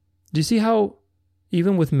 Do you see how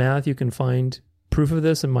even with math you can find proof of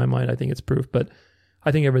this? In my mind, I think it's proof, but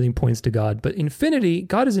I think everything points to God. But infinity,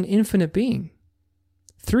 God is an infinite being.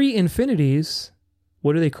 3 infinities,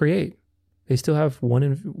 what do they create? They still have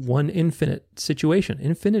one infinite situation,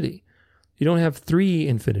 infinity. You don't have 3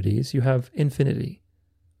 infinities, you have infinity.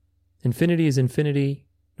 Infinity is infinity,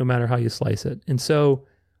 no matter how you slice it. And so,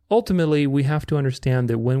 ultimately, we have to understand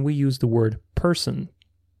that when we use the word person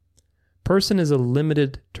is a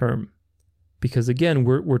limited term. Because again,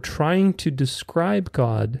 we're trying to describe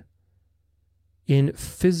God in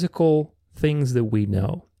physical things that we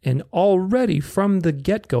know. And already from the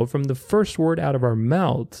get-go, from the first word out of our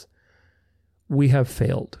mouths, we have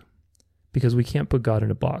failed. Because we can't put God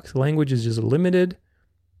in a box. Language is just limited.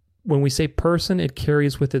 When we say person, it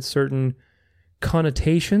carries with it certain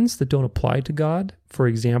connotations that don't apply to God. For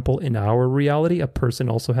example, in our reality, a person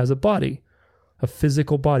also has a body, a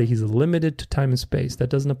physical body. He's limited to time and space. That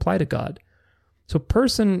doesn't apply to God. So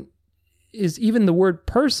person is, even the word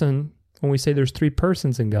person, when we say there's 3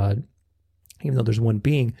 persons in God, even though there's one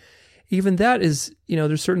being, even that is,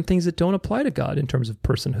 there's certain things that don't apply to God in terms of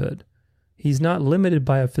personhood. He's not limited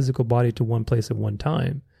by a physical body to one place at one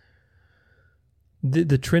time.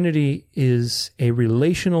 The Trinity is a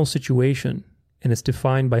relational situation, and it's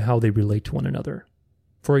defined by how they relate to one another.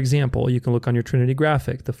 For example, you can look on your Trinity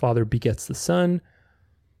graphic. The Father begets the Son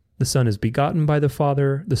is begotten by the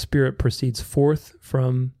Father, the Spirit proceeds forth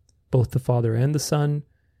from both the Father and the Son.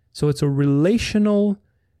 So it's a relational,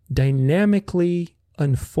 dynamically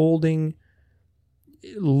unfolding,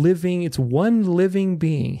 living, it's one living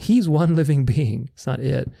being. He's one living being. It's not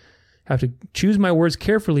it. I have to choose my words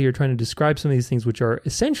carefully here trying to describe some of these things which are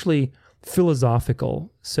essentially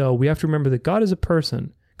philosophical. So we have to remember that God is a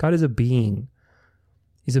person. God is a being.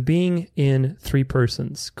 He's a being in 3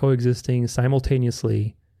 persons, coexisting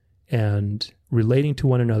simultaneously and relating to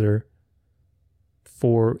one another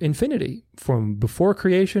for infinity, from before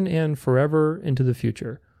creation and forever into the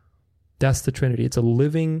future. That's the Trinity. It's a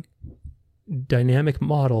living, dynamic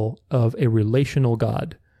model of a relational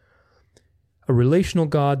God. A relational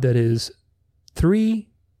God that is 3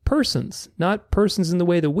 persons, not persons in the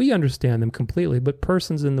way that we understand them completely, but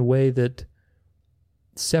persons in the way that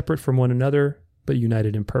separate from one another, but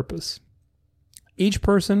united in purpose. Each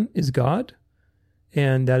person is God,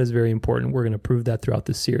 and that is very important. We're going to prove that throughout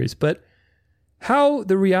this series. But how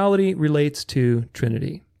the reality relates to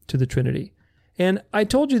the Trinity. And I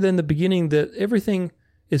told you then in the beginning that everything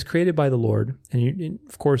is created by the Lord, and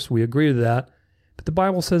of course we agree to that, but the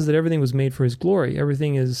Bible says that everything was made for His glory.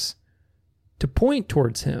 Everything is to point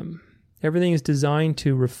towards Him. Everything is designed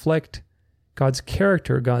to reflect God's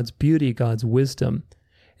character, God's beauty, God's wisdom.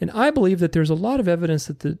 And I believe that there's a lot of evidence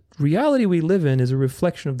that the reality we live in is a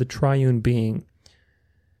reflection of the triune being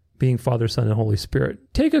Father, Son, and Holy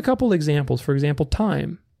Spirit. Take a couple examples. For example,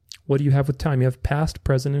 time. What do you have with time? You have past,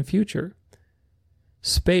 present, and future.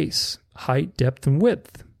 Space, height, depth, and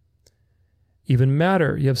width. Even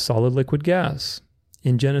matter, you have solid, liquid, gas.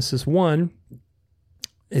 In Genesis 1,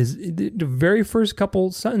 is the very first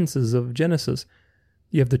couple sentences of Genesis,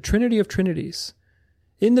 you have the Trinity of Trinities.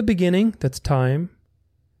 In the beginning, that's time,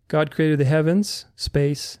 God created the heavens,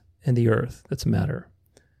 space, and the earth. That's matter.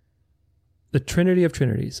 the Trinity of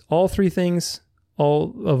Trinities. All three things,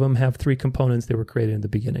 all of them have three components that were created in the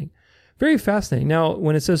beginning. Very fascinating. Now,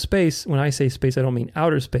 when it says space, when I say space, I don't mean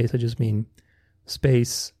outer space. I just mean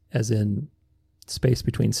space as in space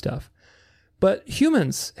between stuff. But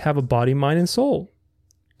humans have a body, mind, and soul.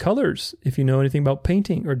 Colors, if you know anything about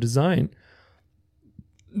painting or design,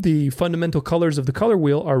 the fundamental colors of the color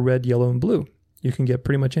wheel are red, yellow, and blue. You can get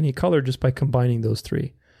pretty much any color just by combining those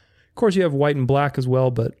three. Of course, you have white and black as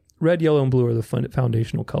well, but red, yellow, and blue are the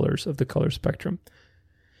foundational colors of the color spectrum.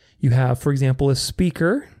 You have, for example, a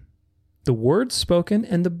speaker, the words spoken,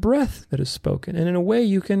 and the breath that is spoken. And in a way,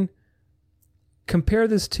 you can compare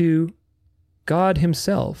this to God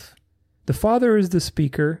himself. The Father is the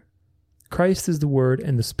speaker, Christ is the word,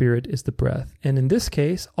 and the Spirit is the breath. And in this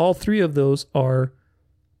case, all three of those are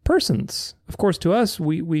persons. Of course, to us,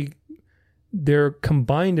 they're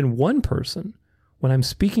combined in one person. When I'm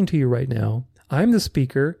speaking to you right now, I'm the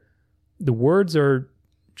speaker. The words are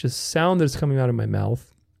just sound that's coming out of my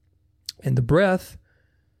mouth. And the breath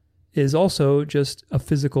is also just a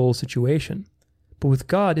physical situation. But with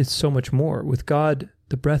God, it's so much more. With God,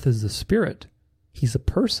 the breath is the Spirit. He's a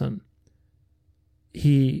person.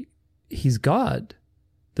 He's God,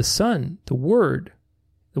 the Son, the Word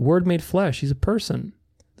made flesh. He's a person.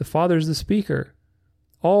 The Father is the speaker.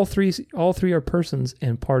 All three are persons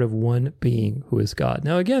and part of one being who is God.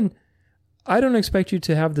 Now, again, I don't expect you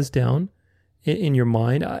to have this down in your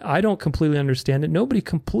mind. I don't completely understand it. Nobody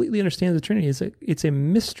completely understands the Trinity. It's a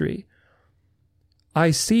mystery.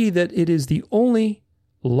 I see that it is the only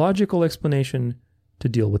logical explanation to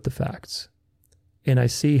deal with the facts. And I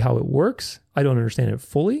see how it works. I don't understand it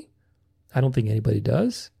fully. I don't think anybody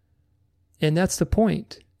does. And that's the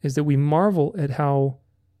point, is that we marvel at how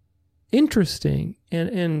interesting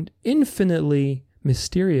and infinitely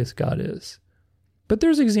mysterious God is. But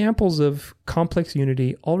there's examples of complex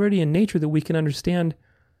unity already in nature that we can understand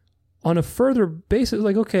on a further basis.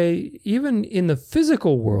 Like, okay, even in the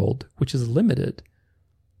physical world, which is limited,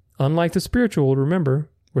 unlike the spiritual world, remember,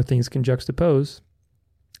 where things can juxtapose,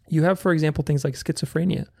 you have, for example, things like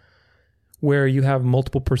schizophrenia, where you have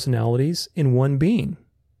multiple personalities in one being.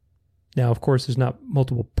 Now, of course, there's not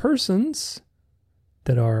multiple persons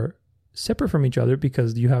that are separate from each other,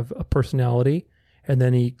 because you have a personality and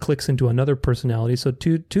then he clicks into another personality. So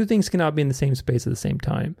two things cannot be in the same space at the same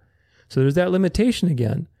time. So there's that limitation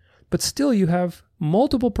again. But still, you have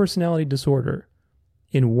multiple personality disorder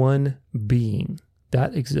in one being.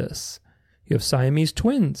 That exists. You have Siamese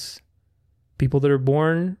twins, people that are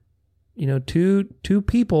born, two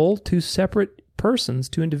people, two separate persons,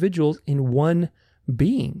 two individuals in one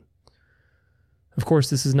being. Of course,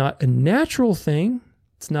 this is not a natural thing.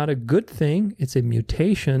 It's not a good thing. It's a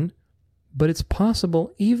mutation, but it's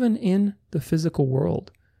possible even in the physical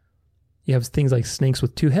world. You have things like snakes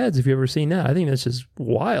with two heads. If you've ever seen that, I think that's just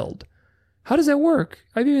wild. How does that work?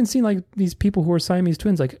 I've even seen like these people who are Siamese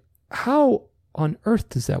twins. Like, how on earth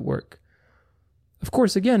does that work? Of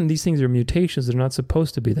course, again, these things are mutations. They're not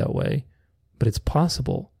supposed to be that way, but it's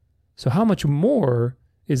possible. So how much more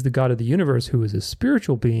is the God of the universe, who is a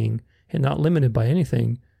spiritual being and not limited by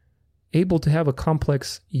anything, able to have a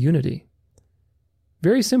complex unity?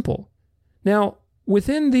 Very simple. Now,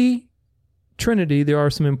 within the Trinity, there are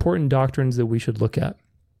some important doctrines that we should look at.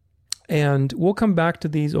 And we'll come back to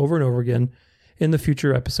these over and over again in the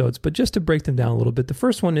future episodes. But just to break them down a little bit, the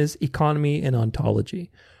first one is economy and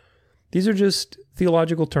ontology. These are just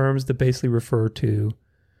theological terms that basically refer to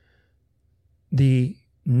the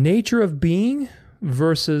nature of being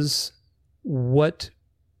versus what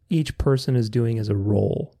each person is doing as a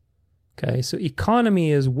role. Okay, so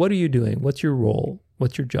economy is, what are you doing? What's your role?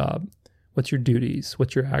 What's your job? What's your duties?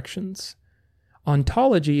 What's your actions?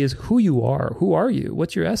 Ontology is who you are. Who are you?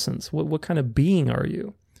 What's your essence? What kind of being are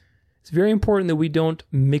you? It's very important that we don't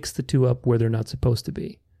mix the two up where they're not supposed to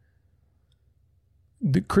be.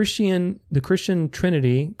 The Christian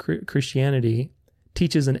Trinity, Christianity,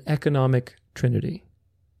 teaches an economic Trinity,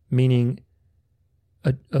 meaning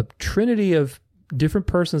a trinity of different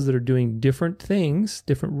persons that are doing different things,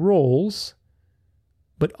 different roles,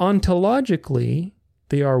 but ontologically,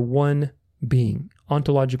 they are one being.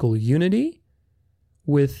 Ontological unity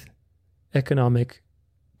with economic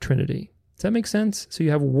Trinity. Does that make sense? So you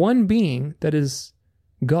have one being that is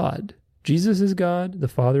God. Jesus is God, the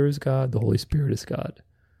Father is God, the Holy Spirit is God.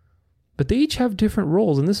 But they each have different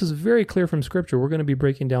roles, and this is very clear from Scripture. We're going to be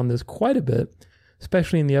breaking down this quite a bit,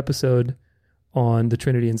 especially in the episode on the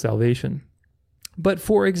Trinity and salvation. But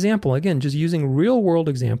for example, again, just using real-world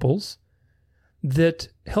examples that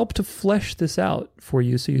help to flesh this out for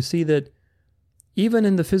you, so you see that even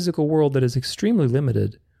in the physical world that is extremely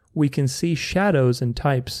limited, we can see shadows and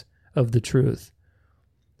types of the truth.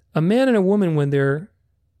 A man and a woman, when they're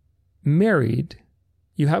married,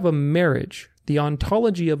 you have a marriage. The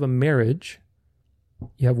ontology of a marriage,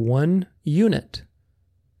 you have one unit,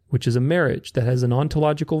 which is a marriage that has an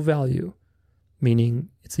ontological value, meaning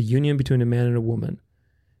it's a union between a man and a woman.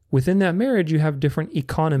 Within that marriage, you have different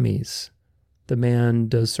economies. The man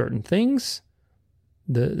does certain things.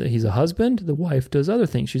 He's a husband. The wife does other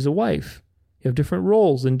things. She's a wife. You have different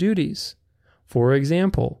roles and duties. For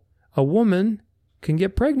example, a woman can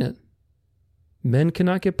get pregnant. Men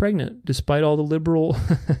cannot get pregnant, despite all the liberal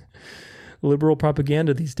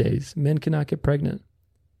propaganda these days. Men cannot get pregnant.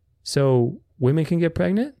 So women can get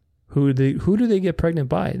pregnant. Who do they get pregnant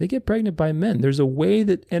by? They get pregnant by men. There's a way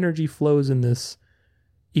that energy flows in this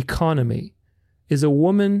economy. Is a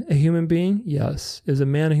woman a human being? Yes. Is a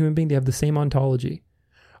man a human being? They have the same ontology.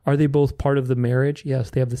 Are they both part of the marriage? Yes,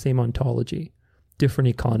 they have the same ontology. Different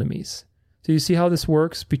economies. So you see how this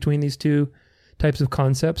works between these two types of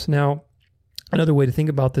concepts? Now, another way to think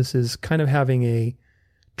about this is kind of having a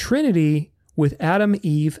trinity with Adam,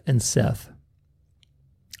 Eve, and Seth.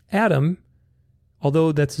 Adam,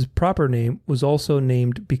 although that's his proper name, was also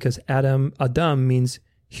named because Adam means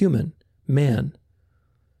human, man.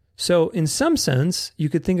 So in some sense, you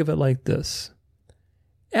could think of it like this.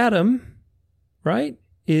 Adam, right,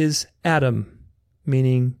 is Adam,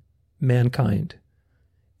 meaning mankind.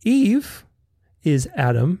 Eve is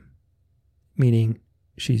Adam, meaning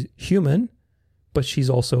she's human, but she's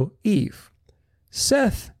also Eve.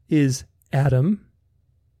 Seth is Adam,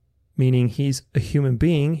 meaning he's a human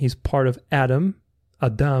being. He's part of Adam,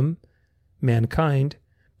 mankind,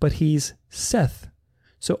 but he's Seth.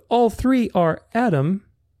 So all three are Adam,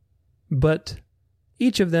 but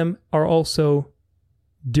each of them are also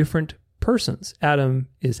different persons. Adam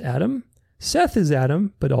is Adam. Seth is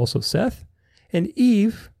Adam, but also Seth. And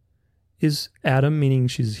Eve is Adam, meaning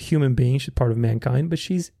she's a human being. She's part of mankind, but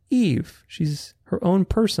she's Eve. She's her own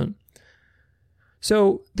person.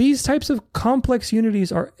 So these types of complex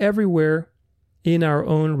unities are everywhere in our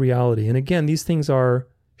own reality. And again, these things are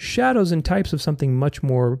shadows and types of something much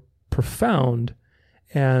more profound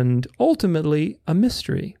and ultimately a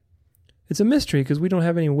mystery. It's a mystery because we don't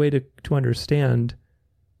have any way to understand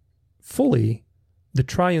fully the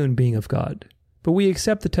triune being of God. But we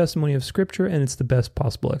accept the testimony of Scripture, and it's the best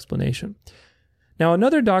possible explanation. Now,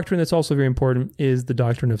 another doctrine that's also very important is the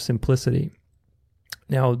doctrine of simplicity.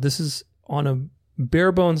 Now, this is on a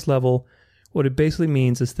bare bones level. What it basically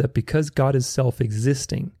means is that because God is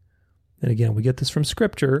self-existing, and again, we get this from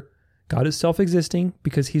Scripture, God is self-existing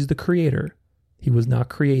because He's the creator. He was not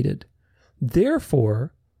created.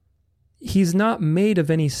 Therefore, He's not made of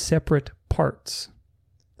any separate parts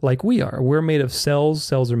like we are. We're made of cells.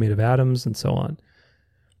 Cells are made of atoms and so on.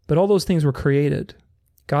 But all those things were created.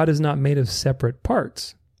 God is not made of separate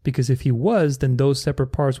parts because if He was, then those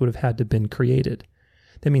separate parts would have had to have been created.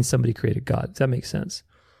 That means somebody created God. Does that make sense?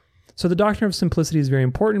 So the doctrine of simplicity is very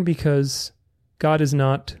important because God is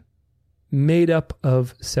not made up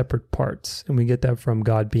of separate parts. And we get that from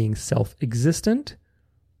God being self-existent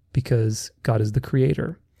because God is the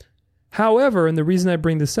creator. However, and the reason I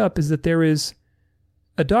bring this up is that there is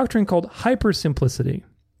a doctrine called hypersimplicity.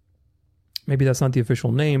 Maybe that's not the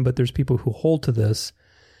official name, but there's people who hold to this.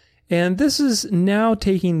 And this is now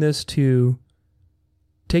taking a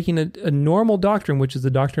normal doctrine, which is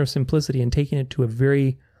the doctrine of simplicity, and taking it to a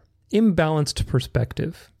very imbalanced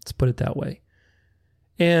perspective. Let's put it that way.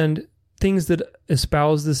 And things that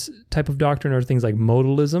espouse this type of doctrine are things like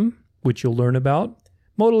modalism, which you'll learn about.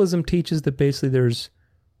 Modalism teaches that basically there's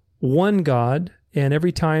one God, and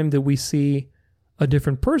every time that we see a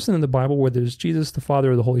different person in the Bible, whether it's Jesus, the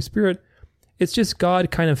Father, or the Holy Spirit, it's just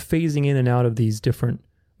God kind of phasing in and out of these different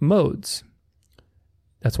modes.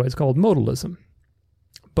 That's why it's called modalism.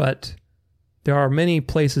 But there are many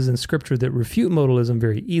places in Scripture that refute modalism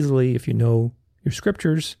very easily if you know your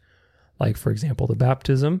Scriptures, like, for example, the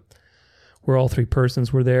baptism, where all three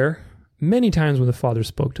persons were there. Many times when the Father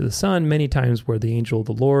spoke to the Son, many times where the angel of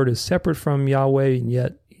the Lord is separate from Yahweh, and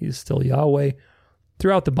yet He's still Yahweh,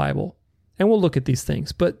 throughout the Bible. And we'll look at these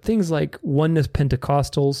things. But things like oneness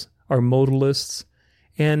Pentecostals are modalists,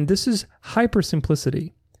 and this is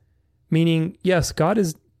hypersimplicity, meaning, yes, God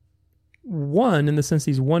is one in the sense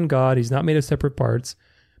He's one God. He's not made of separate parts.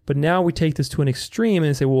 But now we take this to an extreme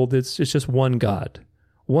and say, well, it's just one God.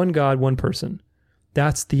 One God, one person.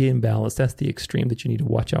 That's the imbalance. That's the extreme that you need to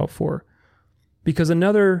watch out for. Because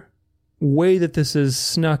another way that this is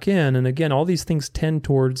snuck in, and again, all these things tend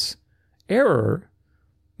towards error.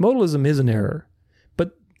 Modalism is an error.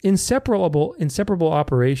 But inseparable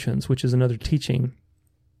operations, which is another teaching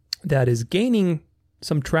that is gaining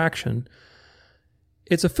some traction,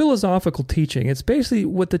 it's a philosophical teaching. It's basically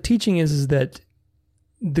what the teaching is that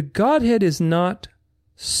the Godhead is not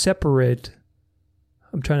separate.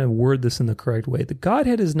 I'm trying to word this in the correct way. The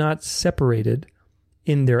Godhead is not separated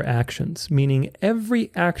in their actions, meaning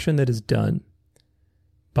every action that is done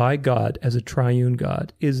by God as a triune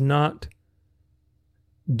God is not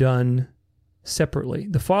done separately.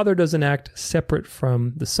 The Father doesn't act separate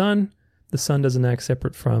from the Son doesn't act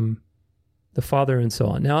separate from the Father, and so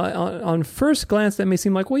on. Now, on first glance, that may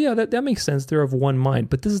seem like, well, yeah, that makes sense. They're of one mind,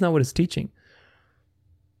 but this is not what it's teaching.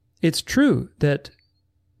 It's true that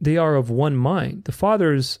they are of one mind. The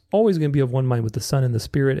Father is always going to be of one mind with the Son and the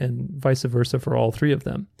Spirit, and vice versa for all three of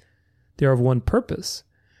them. They are of one purpose.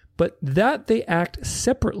 But that they act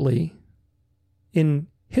separately in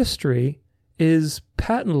history is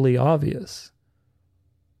patently obvious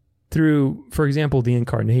through, for example, the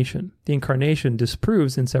Incarnation. The Incarnation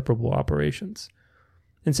disproves inseparable operations.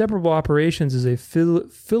 Inseparable operations is a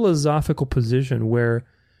philosophical position where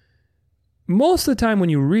most of the time when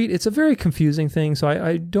you read, it's a very confusing thing, so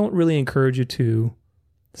I don't really encourage you to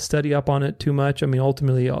study up on it too much. I mean,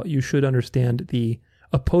 ultimately, you should understand the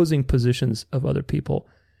opposing positions of other people.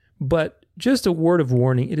 But just a word of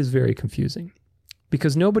warning, it is very confusing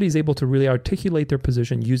because nobody's able to really articulate their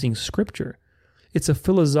position using Scripture. It's a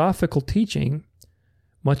philosophical teaching,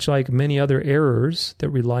 much like many other errors that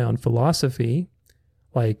rely on philosophy,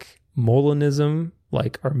 like Molinism,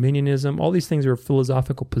 like Arminianism. All these things are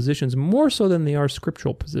philosophical positions, more so than they are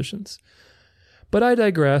scriptural positions. But I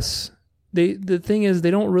digress. The thing is,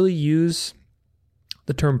 they don't really use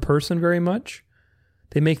the term person very much.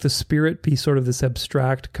 They make the Spirit be sort of this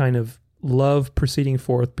abstract kind of love proceeding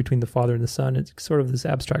forth between the Father and the Son. It's sort of this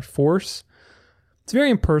abstract force. It's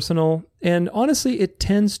very impersonal, and honestly, it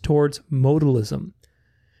tends towards modalism.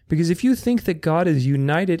 Because if you think that God is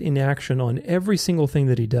united in action on every single thing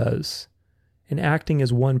that he does, and acting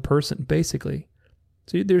as one person, basically.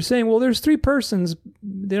 So they're saying, well, there's three persons.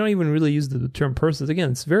 They don't even really use the term persons.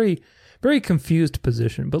 Again, it's very, very confused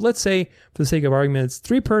position. But let's say, for the sake of argument, it's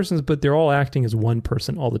three persons, but they're all acting as one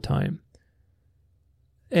person all the time.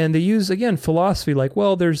 And they use, again, philosophy like,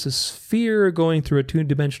 well, there's a sphere going through a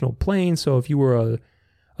two-dimensional plane, so if you were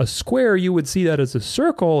a square, you would see that as a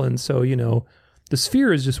circle, and so, the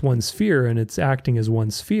sphere is just one sphere, and it's acting as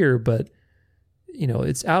one sphere, but,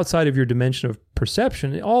 it's outside of your dimension of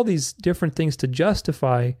perception. All these different things to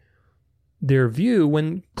justify their view,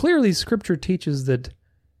 when clearly Scripture teaches that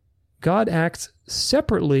God acts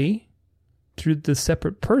separately through the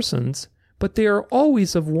separate persons, but they are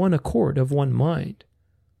always of one accord, of one mind.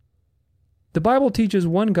 The Bible teaches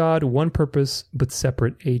one God, one purpose, but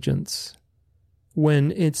separate agents.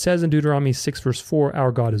 When it says in Deuteronomy 6 verse 4,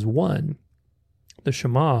 our God is one, the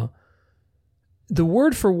Shema, the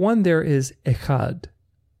word for one there is echad.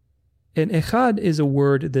 And echad is a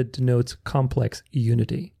word that denotes complex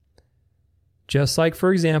unity. Just like,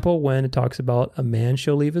 for example, when it talks about a man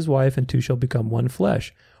shall leave his wife and two shall become one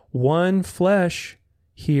flesh. One flesh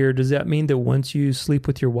here, does that mean that once you sleep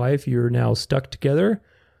with your wife, you're now stuck together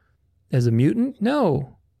as a mutant?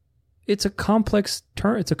 No. It's a complex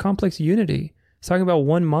term. It's a complex unity. It's talking about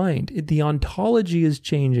one mind. The ontology is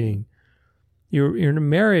changing. You're in a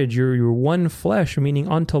marriage. You're one flesh, meaning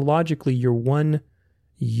ontologically you're one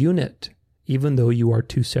unit, even though you are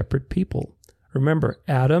two separate people. Remember,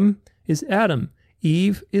 Adam is Adam.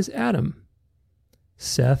 Eve is Adam.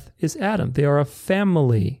 Seth is Adam. They are a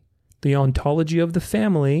family. The ontology of the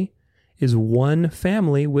family is one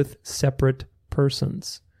family with separate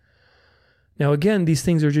persons. Now, again, these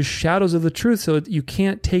things are just shadows of the truth, so you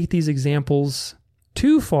can't take these examples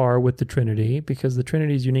too far with the Trinity, because the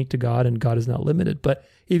Trinity is unique to God and God is not limited. But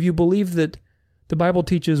if you believe that the Bible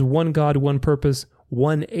teaches one God, one purpose,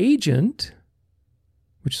 one agent,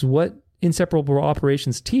 which is what inseparable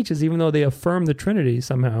operations teaches, even though they affirm the Trinity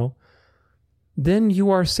somehow, then you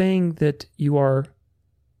are saying that you are,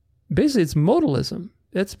 basically it's modalism.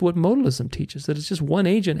 That's what modalism teaches, that it's just one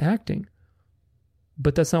agent acting.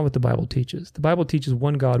 But that's not what the Bible teaches. The Bible teaches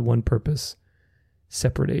one God, one purpose,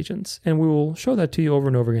 separate agents. And we will show that to you over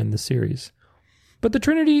and over again in the series. But the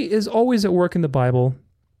Trinity is always at work in the Bible.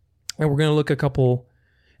 And we're going to look at a couple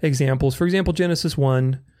examples. For example, Genesis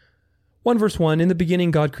 1 verse 1, in the beginning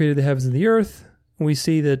God created the heavens and the earth. And we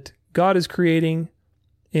see that God is creating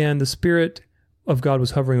and the Spirit of God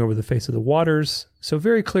was hovering over the face of the waters. So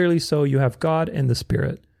very clearly so, you have God and the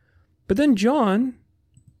Spirit. But then John,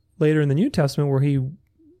 later in the New Testament, where he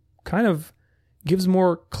kind of gives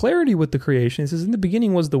more clarity with the creation. He says, in the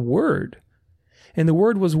beginning was the Word, and the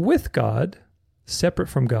Word was with God, separate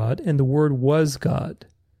from God, and the Word was God.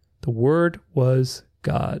 The Word was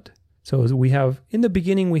God. So as we have, in the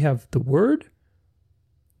beginning, we have the Word,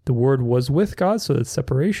 The Word was with God, so it's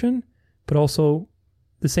separation, but also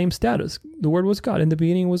the same status. The Word was God. In the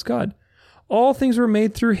beginning was God. All things were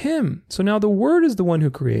made through him. So now the Word is the one who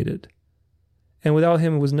created. And without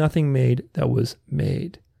him was nothing made that was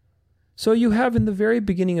made. So you have in the very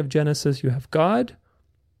beginning of Genesis, you have God,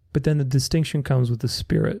 but then the distinction comes with the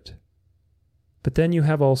Spirit. But then you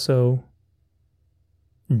have also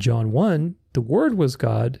in John 1, the Word was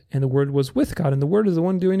God, and the Word was with God, and the Word is the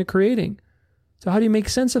one doing the creating. So how do you make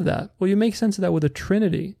sense of that? Well, you make sense of that with a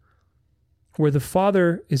Trinity, where the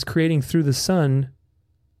Father is creating through the Son,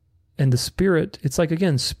 and the Spirit, it's like,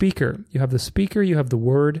 again, speaker. You have the speaker, you have the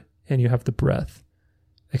Word, and you have the breath.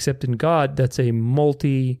 Except in God, that's a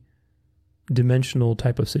multi-dimensional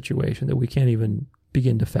type of situation that we can't even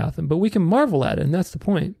begin to fathom. But we can marvel at it, and that's the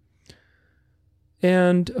point.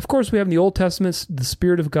 And, of course, we have in the Old Testament the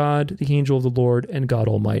Spirit of God, the angel of the Lord, and God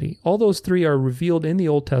Almighty. All those three are revealed in the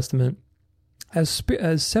Old Testament as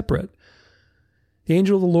separate. The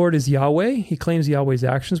angel of the Lord is Yahweh. He claims Yahweh's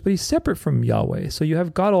actions, but he's separate from Yahweh. So you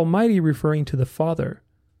have God Almighty referring to the Father.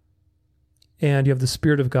 And you have the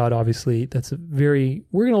Spirit of God, obviously. We're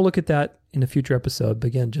going to look at that in a future episode. But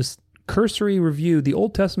again, just cursory review. The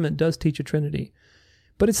Old Testament does teach a Trinity,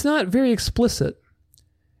 but it's not very explicit.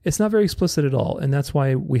 It's not very explicit at all. And that's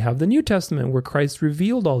why we have the New Testament where Christ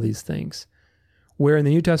revealed all these things. Where in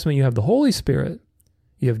the New Testament you have the Holy Spirit,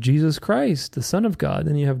 you have Jesus Christ, the Son of God,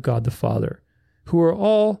 and you have God the Father, who are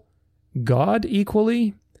all God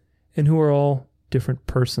equally and who are all different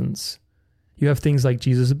persons. You have things like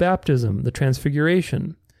Jesus' baptism, the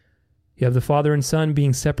transfiguration. You have the Father and Son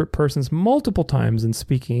being separate persons multiple times in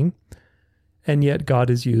speaking, and yet God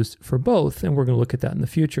is used for both, and we're going to look at that in the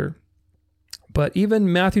future. But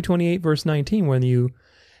even Matthew 28, verse 19, when you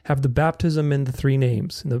have the baptism in the three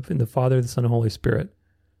names, in the Father, the Son, and Holy Spirit,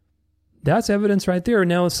 that's evidence right there.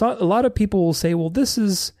 Now, a lot of people will say, well, this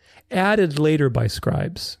is added later by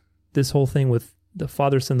scribes. This whole thing with the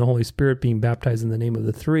Father, Son, and the Holy Spirit being baptized in the name of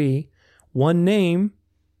the three, one name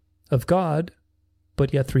of God,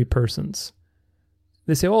 but yet three persons.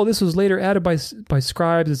 They say, oh, this was later added by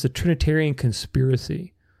scribes. It's a Trinitarian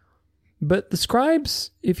conspiracy. But the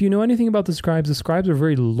scribes, if you know anything about the scribes are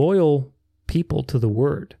very loyal people to the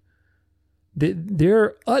Word.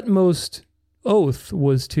 Their utmost oath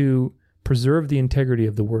was to preserve the integrity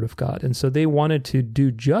of the Word of God. And so they wanted to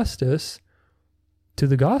do justice to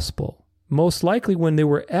the gospel. Most likely when they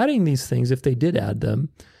were adding these things, if they did add them,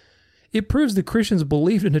 it proves that Christians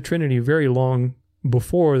believed in the Trinity very long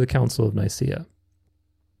before the Council of Nicaea.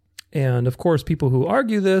 And of course, people who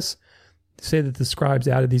argue this say that the scribes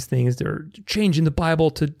added these things, they're changing the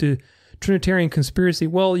Bible to Trinitarian conspiracy.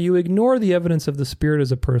 Well, you ignore the evidence of the Spirit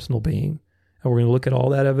as a personal being. And we're going to look at all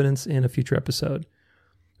that evidence in a future episode.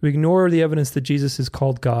 We ignore the evidence that Jesus is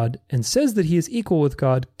called God and says that he is equal with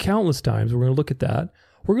God countless times. We're going to look at that.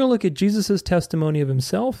 We're going to look at Jesus' testimony of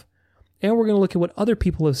himself, and we're going to look at what other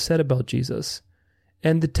people have said about Jesus.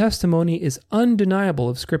 And the testimony is undeniable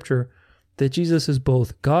of Scripture that Jesus is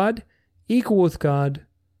both God, equal with God.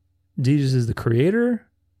 Jesus is the creator.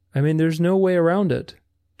 I mean, there's no way around it.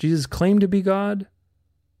 Jesus claimed to be God.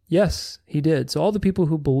 Yes, he did. So all the people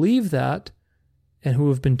who believe that and who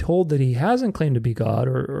have been told that he hasn't claimed to be God,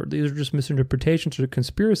 or these are just misinterpretations or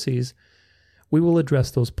conspiracies, we will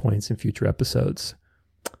address those points in future episodes.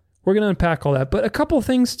 We're going to unpack all that. But a couple of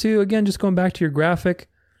things too, again, just going back to your graphic,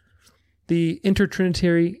 the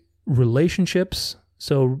intertrinitary relationships.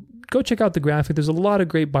 So go check out the graphic. There's a lot of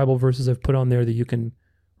great Bible verses I've put on there that you can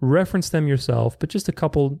reference them yourself, but just a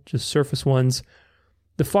couple, just surface ones.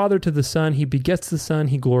 The Father to the Son, he begets the Son,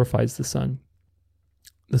 he glorifies the Son.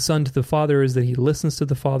 The Son to the Father is that he listens to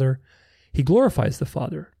the Father, he glorifies the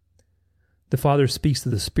Father. The Father speaks to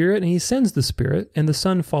the Spirit, and he sends the Spirit, and the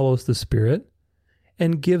Son follows the Spirit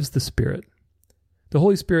and gives the Spirit. The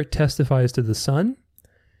Holy Spirit testifies to the Son,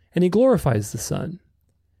 and he glorifies the Son.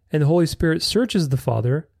 And the Holy Spirit searches the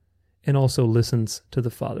Father and also listens to the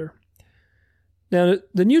Father. Now,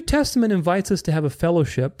 the New Testament invites us to have a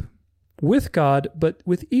fellowship with God, but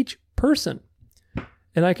with each person.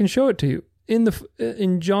 And I can show it to you. In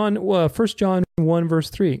 1 John 1, verse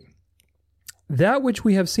 3. That which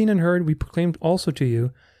we have seen and heard, we proclaimed also to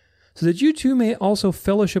you, so that you too may also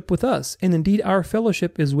fellowship with us. And indeed, our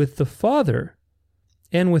fellowship is with the Father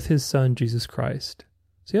and with his Son, Jesus Christ.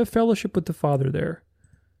 So you have fellowship with the Father there.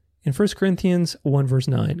 In 1 Corinthians 1, verse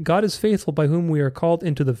 9, God is faithful, by whom we are called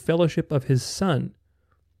into the fellowship of his Son,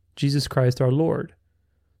 Jesus Christ our Lord.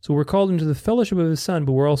 So we're called into the fellowship of his Son,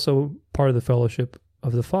 but we're also part of the fellowship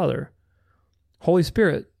of the Father. Holy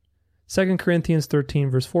Spirit, 2 Corinthians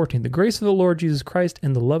 13, verse 14, the grace of the Lord Jesus Christ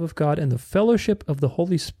and the love of God and the fellowship of the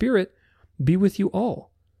Holy Spirit be with you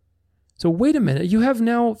all. So wait a minute, you have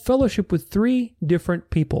now fellowship with three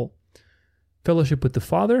different people. Fellowship with the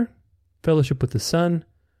Father, fellowship with the Son,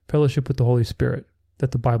 fellowship with the Holy Spirit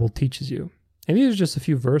that the Bible teaches you. And these are just a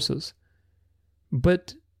few verses.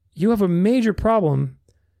 But you have a major problem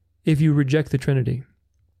if you reject the Trinity.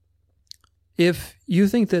 If you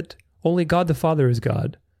think that only God the Father is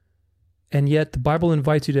God, and yet the Bible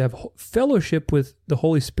invites you to have fellowship with the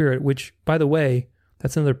Holy Spirit, which, by the way,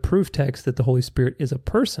 that's another proof text that the Holy Spirit is a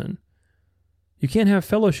person. You can't have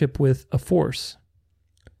fellowship with a force.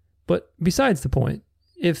 But besides the point,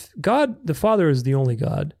 if God the Father is the only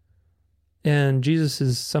God, and Jesus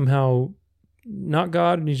is somehow not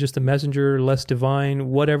God, and he's just a messenger, less divine,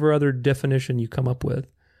 whatever other definition you come up with,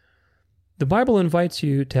 the Bible invites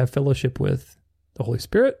you to have fellowship with the Holy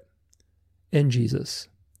Spirit and Jesus.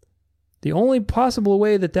 The only possible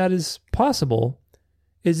way that that is possible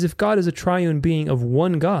is if God is a triune being of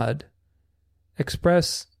one God,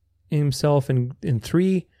 express himself in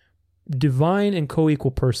three divine and co-equal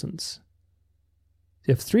persons.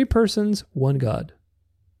 You have three persons, one God.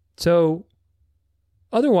 So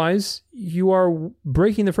otherwise, you are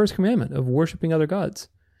breaking the first commandment of worshiping other gods.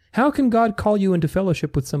 How can God call you into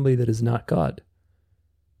fellowship with somebody that is not God?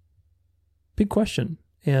 Big question.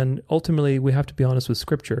 And ultimately, we have to be honest with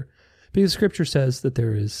Scripture, because Scripture says that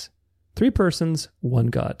there is three persons, one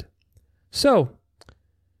God. So,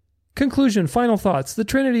 conclusion, final thoughts. The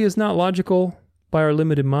Trinity is not logical by our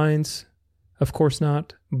limited minds. Of course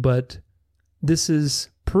not. But this is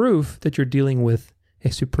proof that you're dealing with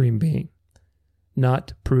a supreme being,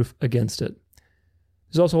 not proof against it.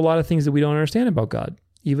 There's also a lot of things that we don't understand about God,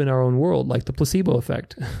 even our own world, like the placebo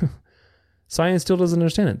effect. Science still doesn't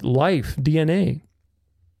understand it. Life, DNA.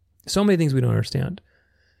 So many things we don't understand.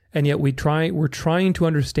 And yet we're trying to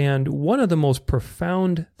understand one of the most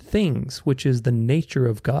profound things, which is the nature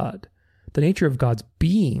of God, the nature of God's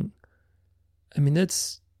being. I mean,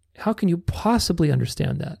 how can you possibly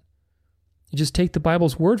understand that? You just take the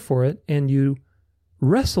Bible's word for it and you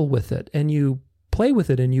wrestle with it and you play with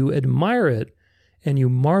it and you admire it and you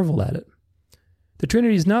marvel at it. The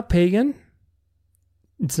Trinity is not pagan.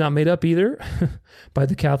 It's not made up either by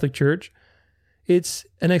the Catholic Church. It's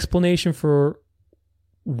an explanation for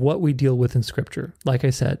what we deal with in Scripture. Like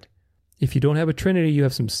I said, if you don't have a Trinity, you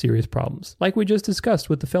have some serious problems, like we just discussed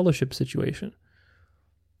with the fellowship situation.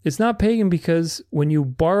 It's not pagan because when you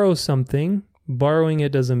borrow something, borrowing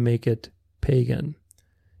it doesn't make it pagan.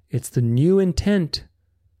 It's the new intent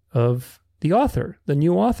of the author, the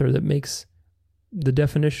new author, that makes the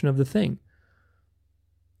definition of the thing.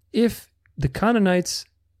 If the Canaanites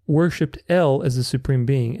worshipped El as the supreme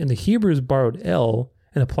being, and the Hebrews borrowed El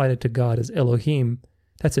and applied it to God as Elohim,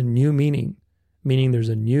 that's a new meaning there's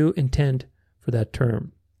a new intent for that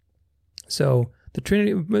term. So the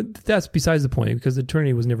Trinity, but that's besides the point, because the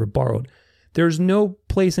Trinity was never borrowed. There's no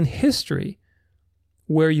place in history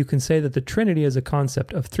where you can say that the Trinity is a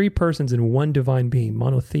concept of three persons in one divine being,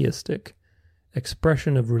 monotheistic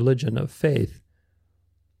expression of religion, of faith,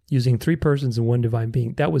 using three persons in one divine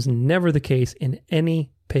being. That was never the case in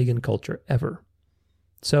any pagan culture ever.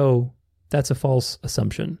 So that's a false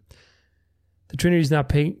assumption. The Trinity is not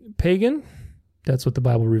pagan. That's what the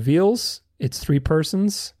Bible reveals. It's three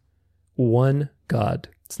persons, one God.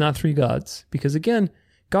 It's not three gods. Because again,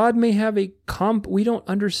 God may have we don't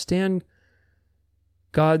understand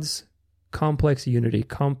God's complex unity,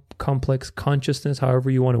 complex consciousness, however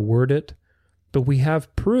you want to word it. But we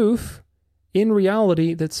have proof in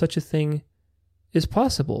reality that such a thing is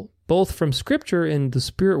possible, both from Scripture and the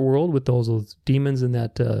spirit world with those demons in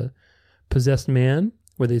that possessed man,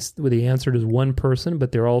 where they answered as one person,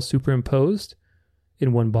 but they're all superimposed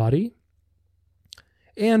in one body,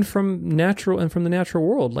 and from the natural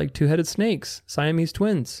world, like two-headed snakes, Siamese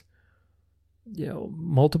twins,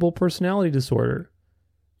 multiple personality disorder.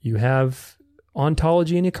 You have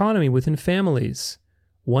ontology and economy within families.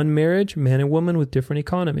 One marriage, man and woman with different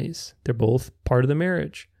economies. They're both part of the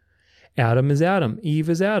marriage. Adam is Adam. Eve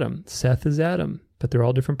is Adam. Seth is Adam. But they're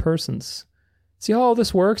all different persons. See how all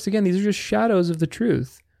this works? Again, these are just shadows of the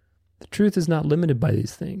truth. The truth is not limited by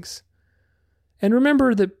these things. And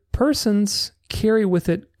remember that persons carry with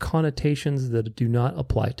it connotations that do not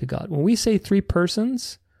apply to God. When we say three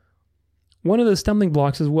persons, one of the stumbling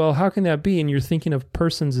blocks is, well, how can that be? And you're thinking of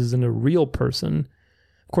persons as in a real person.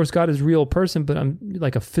 Of course, God is a real person, but I'm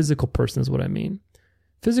like a physical person is what I mean.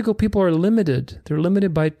 Physical people are limited. They're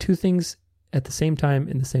limited by two things at the same time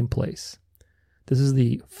in the same place. This is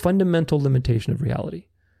the fundamental limitation of reality.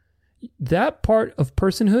 That part of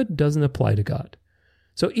personhood doesn't apply to God.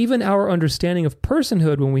 So even our understanding of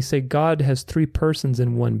personhood, when we say God has three persons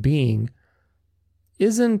in one being,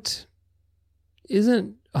 isn't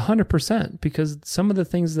 100%, because some of the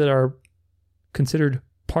things that are considered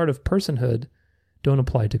part of personhood don't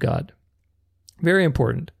apply to God. Very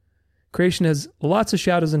important. Creation has lots of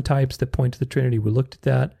shadows and types that point to the Trinity. We looked at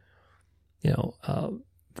that.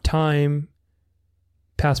 Time,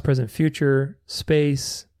 past, present, future,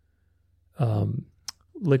 space,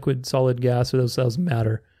 liquid, solid, gas, or those cells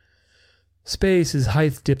matter. Space is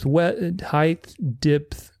height, depth, height,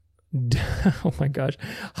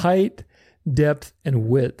 depth, and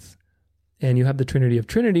width. And you have the Trinity of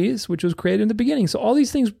Trinities, which was created in the beginning. So all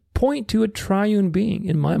these things point to a triune being,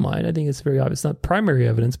 in my mind. I think it's very obvious. It's not primary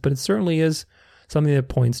evidence, but it certainly is something that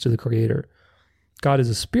points to the Creator. God is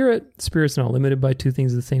a spirit. Spirit's not limited by two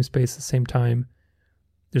things in the same space at the same time.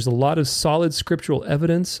 There's a lot of solid scriptural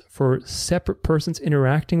evidence for separate persons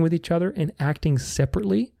interacting with each other and acting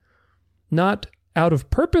separately, not out of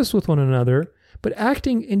purpose with one another, but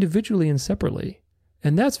acting individually and separately.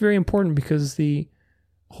 And that's very important because the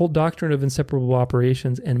whole doctrine of inseparable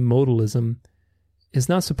operations and modalism is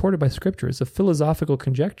not supported by Scripture. It's a philosophical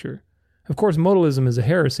conjecture. Of course, modalism is a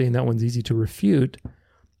heresy, and that one's easy to refute.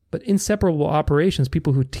 But inseparable operations,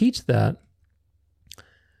 people who teach that,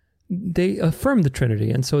 they affirm the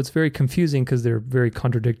Trinity. And so it's very confusing because they're very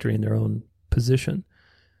contradictory in their own position.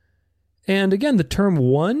 And again, the term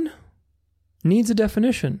one needs a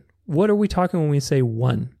definition. What are we talking when we say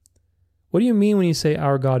one? What do you mean when you say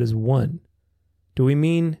our God is one? Do we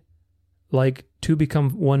mean like two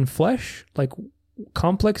become one flesh, like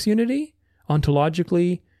complex unity,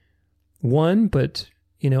 ontologically one, but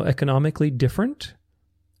economically different?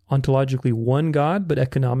 Ontologically one God, but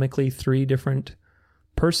economically three different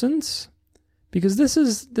persons? Because this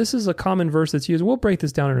is a common verse that's used. We'll break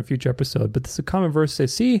this down in a future episode, but this is a common verse that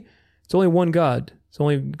says, see, it's only one God. It's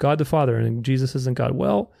only God the Father, and Jesus isn't God.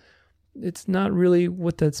 Well, it's not really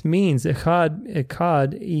what that means.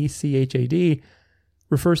 Echad, E-C-H-A-D,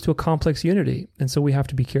 refers to a complex unity, and so we have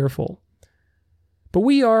to be careful. But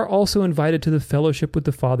we are also invited to the fellowship with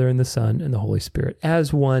the Father and the Son and the Holy Spirit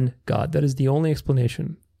as one God. That is the only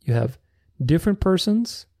explanation. You have different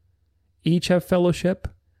persons, each have fellowship.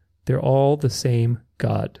 They're all the same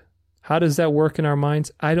God. How does that work in our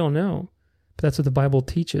minds? I don't know. But that's what the Bible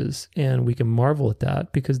teaches, and we can marvel at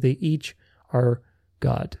that because they each are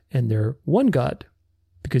God, and they're one God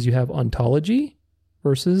because you have ontology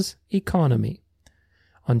versus economy.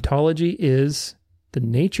 Ontology is the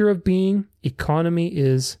nature of being. Economy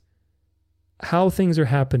is how things are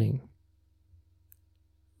happening.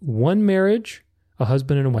 One marriage, a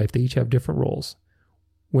husband and a wife, they each have different roles.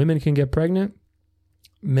 Women can get pregnant.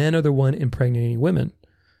 Men are the one impregnating women.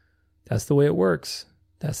 That's the way it works.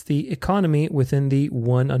 That's the economy within the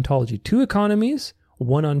one ontology. Two economies,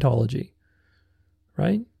 one ontology.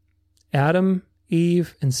 Right? Adam,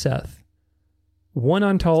 Eve, and Seth. One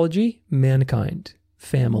ontology, mankind,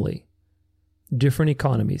 family. Different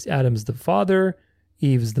economies. Adam's the father,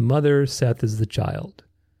 Eve's the mother, Seth is the child.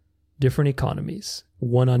 Different economies,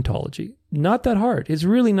 one ontology. Not that hard. It's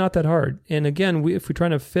really not that hard. And again, if we're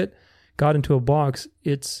trying to fit God into a box,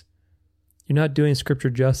 you're not doing Scripture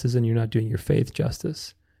justice and you're not doing your faith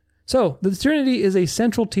justice. So the Trinity is a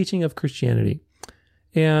central teaching of Christianity.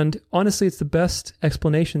 And honestly, it's the best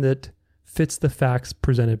explanation that fits the facts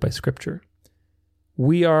presented by Scripture.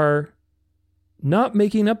 We are not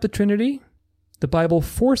making up the Trinity. The Bible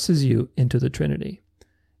forces you into the Trinity.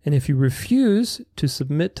 And if you refuse to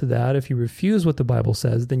submit to that, if you refuse what the Bible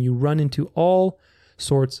says, then you run into all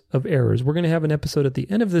sorts of errors. We're going to have an episode at the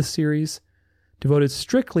end of this series devoted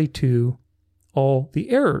strictly to all the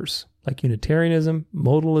errors, like Unitarianism,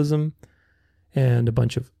 modalism, and a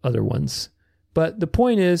bunch of other ones. But the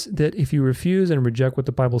point is that if you refuse and reject what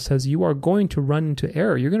the Bible says, you are going to run into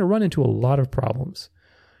error. You're going to run into a lot of problems.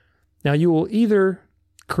 Now, you will either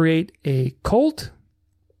create a cult,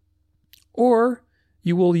 or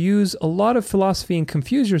you will use a lot of philosophy and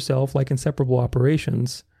confuse yourself, like inseparable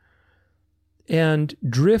operations, and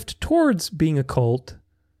drift towards being a cult,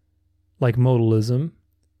 like modalism,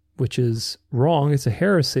 which is wrong. It's a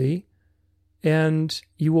heresy. And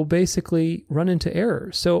you will basically run into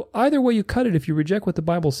error. So either way you cut it, if you reject what the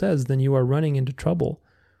Bible says, then you are running into trouble.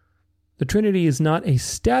 The Trinity is not a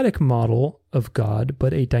static model of God,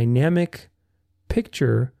 but a dynamic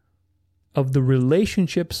picture of the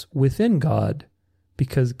relationships within God,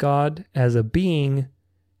 because God as a being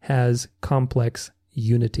has complex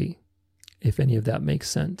unity, if any of that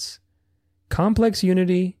makes sense. Complex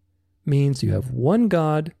unity means you have one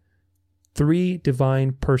God, three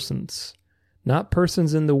divine persons. Not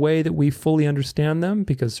persons in the way that we fully understand them,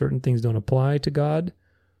 because certain things don't apply to God,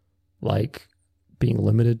 like being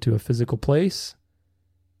limited to a physical place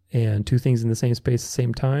and two things in the same space at the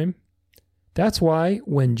same time. That's why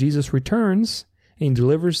when Jesus returns and he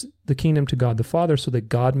delivers the kingdom to God the Father so that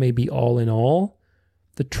God may be all in all,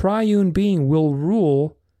 the triune being will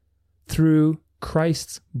rule through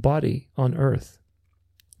Christ's body on earth,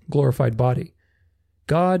 glorified body.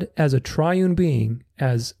 God as a triune being,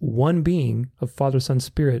 as one being of Father, Son,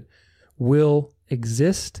 Spirit, will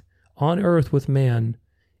exist on earth with man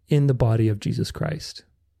in the body of Jesus Christ,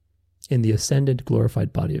 in the ascended,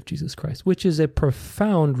 glorified body of Jesus Christ, which is a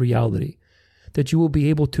profound reality, that you will be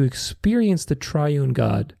able to experience the triune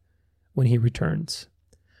God when he returns,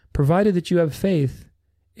 provided that you have faith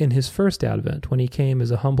in his first advent, when he came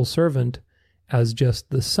as a humble servant, as just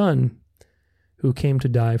the Son who came to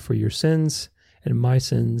die for your sins and my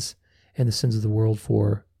sins and the sins of the world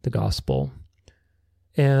for the gospel.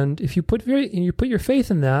 And if you put your faith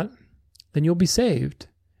in that, then you'll be saved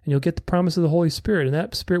and you'll get the promise of the Holy Spirit, and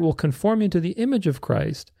that Spirit will conform you to the image of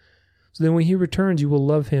Christ. So then when he returns, you will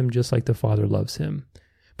love him just like the Father loves him.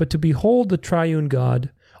 But to behold the triune God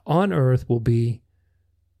on earth will be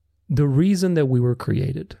the reason that we were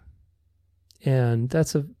created. And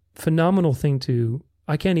that's a phenomenal thing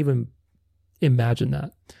I can't even imagine that.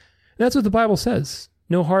 And that's what the Bible says.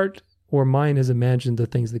 No heart or mind has imagined the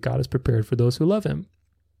things that God has prepared for those who love him.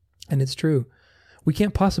 And it's true. We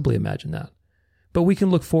can't possibly imagine that. But we can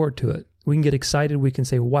look forward to it. We can get excited. We can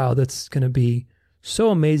say, wow, that's going to be so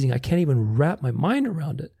amazing. I can't even wrap my mind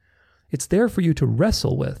around it. It's there for you to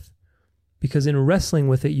wrestle with, because in wrestling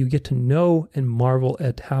with it, you get to know and marvel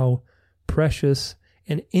at how precious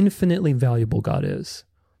and infinitely valuable God is.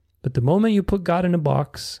 But the moment you put God in a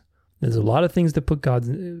box, there's a lot of things that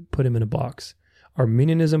put him in a box.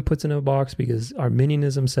 Arminianism puts in a box because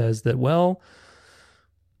Arminianism says that, well,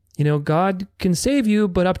 God can save you,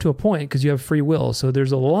 but up to a point because you have free will. So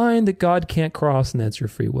there's a line that God can't cross, and that's your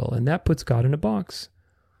free will. And that puts God in a box.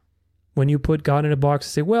 When you put God in a box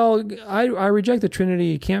and say, well, I reject the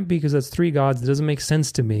Trinity. It can't be because that's three gods. It doesn't make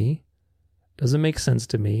sense to me.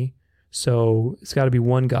 So it's got to be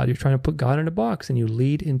one God. You're trying to put God in a box, and you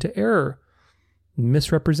lead into error,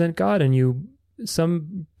 misrepresent God, and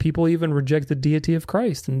some people even reject the deity of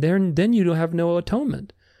Christ, and then you don't have no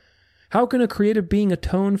atonement. How can a created being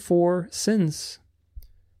atone for sins?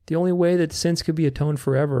 The only way that sins could be atoned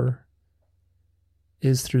forever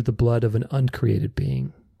is through the blood of an uncreated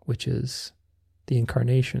being, which is the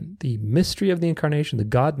incarnation, the mystery of the incarnation, the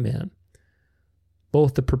God-man,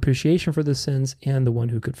 both the propitiation for the sins and the one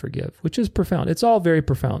who could forgive, which is profound. It's all very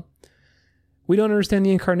profound. We don't understand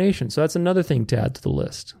the incarnation, so that's another thing to add to the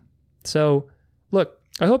list. So, look,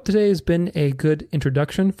 I hope today has been a good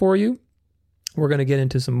introduction for you. We're going to get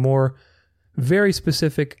into some more very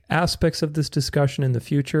specific aspects of this discussion in the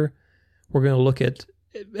future. We're going to look at,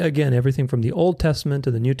 again, everything from the Old Testament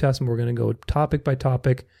to the New Testament. We're going to go topic by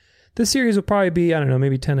topic. This series will probably be,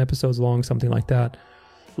 maybe 10 episodes long, something like that.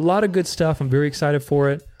 A lot of good stuff. I'm very excited for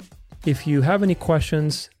it. If you have any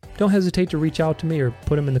questions, don't hesitate to reach out to me or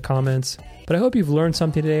put them in the comments. But I hope you've learned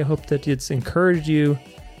something today. I hope that it's encouraged you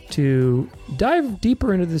to dive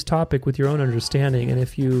deeper into this topic with your own understanding. And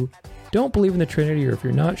if you don't believe in the Trinity, or if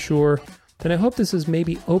you're not sure, then I hope this has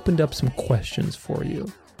maybe opened up some questions for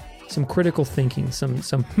you, some critical thinking, some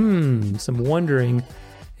wondering,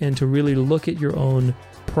 and to really look at your own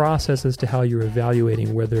process as to how you're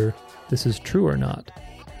evaluating whether this is true or not.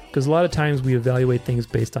 Because a lot of times we evaluate things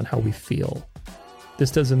based on how we feel.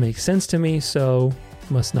 This doesn't make sense to me, so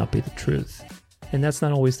it must not be the truth. And that's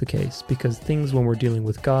not always the case, because things, when we're dealing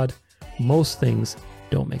with God, most things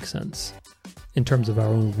don't make sense in terms of our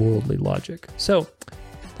own worldly logic. So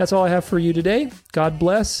that's all I have for you today. God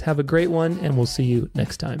bless. Have a great one, and we'll see you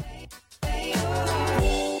next time.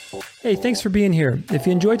 Hey, thanks for being here. If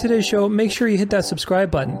you enjoyed today's show, make sure you hit that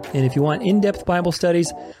subscribe button. And if you want in-depth Bible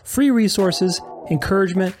studies, free resources,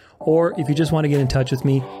 encouragement, or if you just want to get in touch with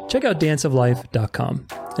me, check out danceoflife.com.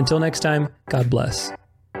 Until next time, God bless.